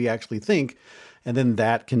expressing what we actually think. And then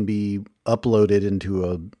that can be uploaded into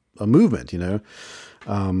a movement,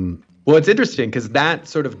 Well, it's interesting because that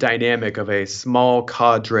sort of dynamic of a small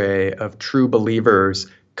cadre of true believers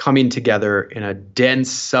coming together in a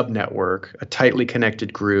dense subnetwork, a tightly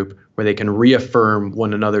connected group where they can reaffirm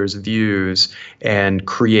one another's views and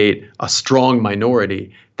create a strong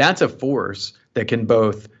minority, that's a force that can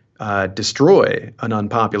both destroy an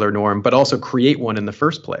unpopular norm, but also create one in the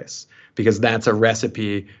first place, because that's a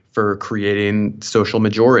recipe for creating social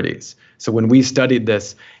majorities. So when we studied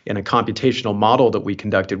this in a computational model that we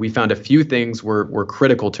conducted, we found a few things were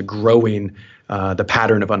critical to growing the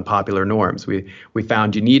pattern of unpopular norms. We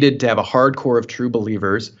found you needed to have a hard core of true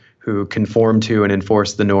believers who conform to and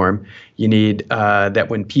enforce the norm. You need that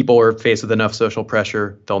when people are faced with enough social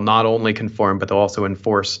pressure, they'll not only conform, but they'll also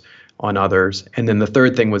enforce on others. And then the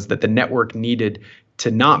third thing was that the network needed to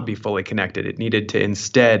not be fully connected. It needed to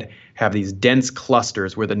instead have these dense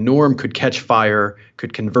clusters where the norm could catch fire,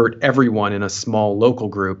 could convert everyone in a small local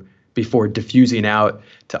group before diffusing out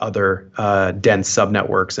to other dense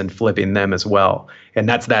subnetworks and flipping them as well. And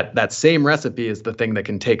that's that same recipe is the thing that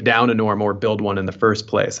can take down a norm or build one in the first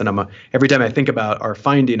place. And every time I think about our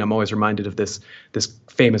finding, I'm always reminded of this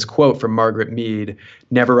famous quote from Margaret Mead: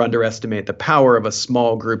 "Never underestimate the power of a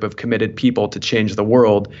small group of committed people to change the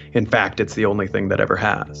world. In fact, it's the only thing that ever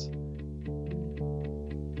has."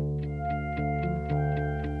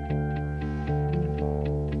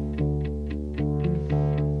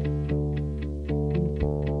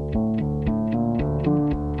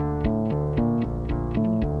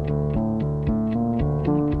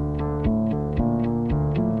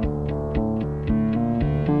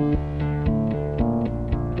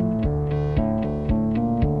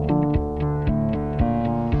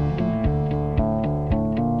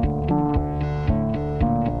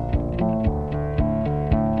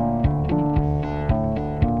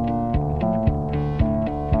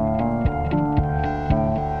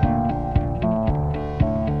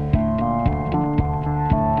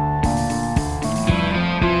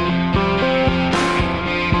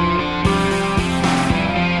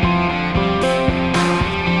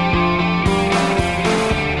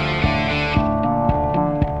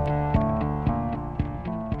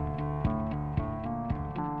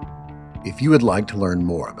 If you would like to learn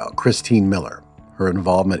more about Christine Miller, her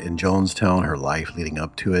involvement in Jonestown, her life leading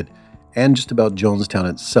up to it, and just about Jonestown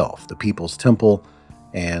itself, the People's Temple,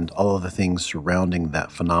 and all of the things surrounding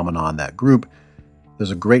that phenomenon, that group, there's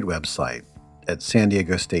a great website at San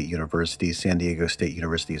Diego State University. San Diego State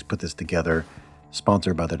University has put this together,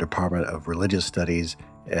 sponsored by the Department of Religious Studies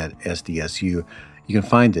at SDSU. You can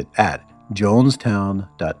find it at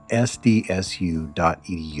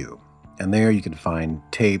jonestown.sdsu.edu. And there you can find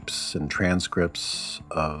tapes and transcripts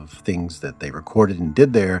of things that they recorded and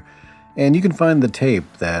did there. And you can find the tape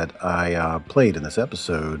that I played in this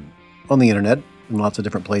episode on the internet in lots of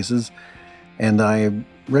different places. And I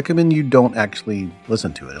recommend you don't actually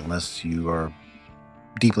listen to it unless you are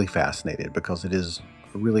deeply fascinated, because it is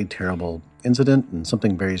a really terrible incident and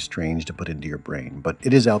something very strange to put into your brain. But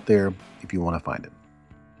it is out there if you want to find it.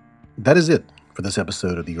 That is it for this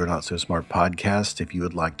episode of the You're Not So Smart podcast. If you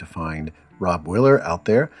would like to find Rob Willer out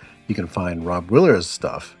there, you can find Rob Willer's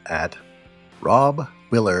stuff at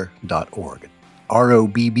robwiller.org.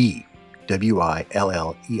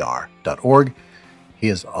 ROBBWILLER.org. He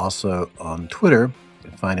is also on Twitter. You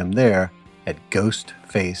can find him there at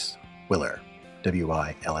GhostfaceWiller,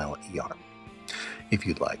 WILLER. If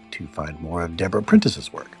you'd like to find more of Deborah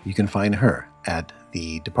Prentice's work, you can find her at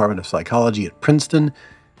the Department of Psychology at Princeton,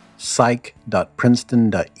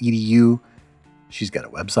 psych.princeton.edu. She's got a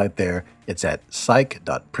website there. It's at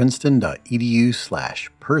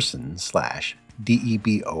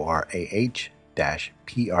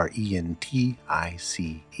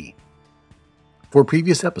psych.princeton.edu/person/DEBORAH-PRENTICE. For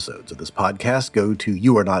previous episodes of this podcast, go to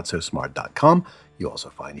youarenotsosmart.com. You'll also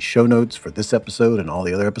find show notes for this episode and all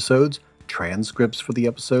the other episodes, transcripts for the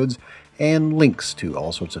episodes, and links to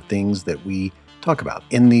all sorts of things that we talk about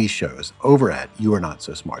in these shows over at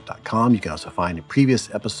youarenotsosmart.com. You can also find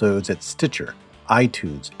previous episodes at Stitcher,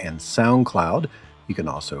 iTunes, and SoundCloud. You can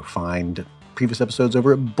also find previous episodes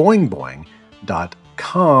over at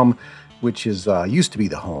boingboing.com, which is used to be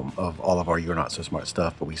the home of all of our You're Not So Smart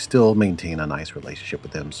stuff, but we still maintain a nice relationship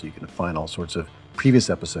with them, so you can find all sorts of previous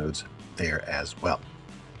episodes there as well.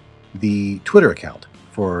 The Twitter account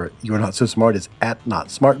for You're Not So Smart is at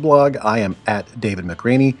NotSmartBlog. I am at David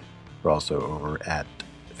McRaney. We're also over at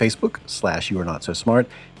Facebook /You Are Not So Smart.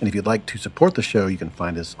 And if you'd like to support the show, you can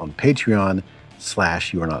find us on Patreon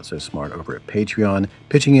 /You Are Not So Smart over at Patreon.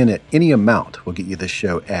 Pitching in at any amount will get you this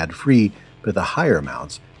show ad-free, but at the higher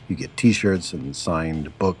amounts, you get t-shirts and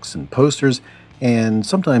signed books and posters, and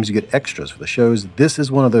sometimes you get extras for the shows. This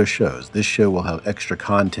is one of those shows. This show will have extra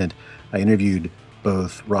content. I interviewed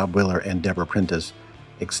both Rob Willer and Deborah Prentice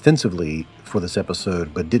extensively for this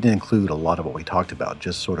episode, but didn't include a lot of what we talked about,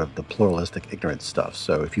 just sort of the pluralistic ignorance stuff.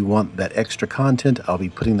 So if you want that extra content, I'll be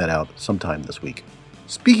putting that out sometime this week.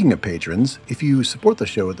 Speaking of patrons, if you support the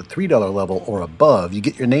show at the $3 level or above, you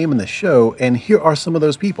get your name in the show, and here are some of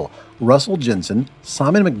those people: Russell Jensen,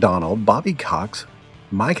 Simon McDonald, Bobby Cox,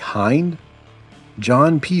 Mike Hind,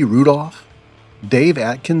 John P. Rudolph, Dave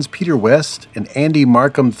Atkins, Peter West, and Andy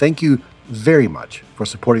Markham. Thank you very much for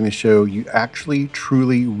supporting the show. You actually,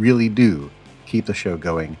 truly, really do keep the show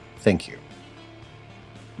going. Thank you.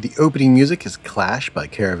 The opening music is Clash by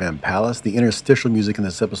Caravan Palace. The interstitial music in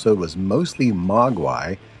this episode was mostly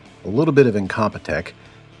Mogwai, a little bit of Incompetech,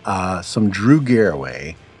 some Drew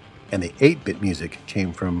Garraway, and the 8-bit music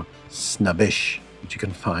came from Snabbish, which you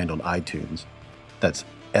can find on iTunes. That's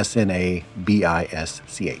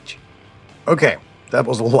SNABISCH. Okay, that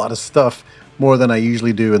was a lot of stuff, more than I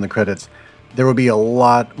usually do in the credits. There will be a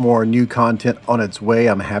lot more new content on its way.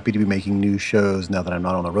 I'm happy to be making new shows now that I'm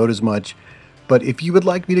not on the road as much. But if you would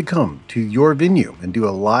like me to come to your venue and do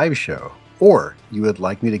a live show, or you would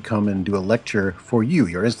like me to come and do a lecture for you,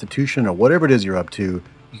 your institution, or whatever it is you're up to,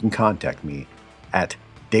 you can contact me at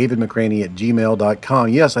davidmcraney@gmail.com.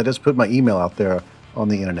 Yes, I just put my email out there on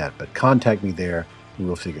the internet, but contact me there and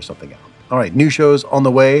we'll figure something out. All right, new shows on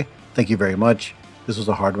the way. Thank you very much. This was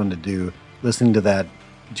a hard one to do, listening to that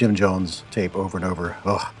Jim Jones tape over and over.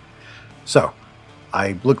 Ugh. So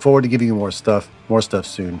I look forward to giving you more stuff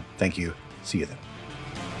soon. Thank you. See you then.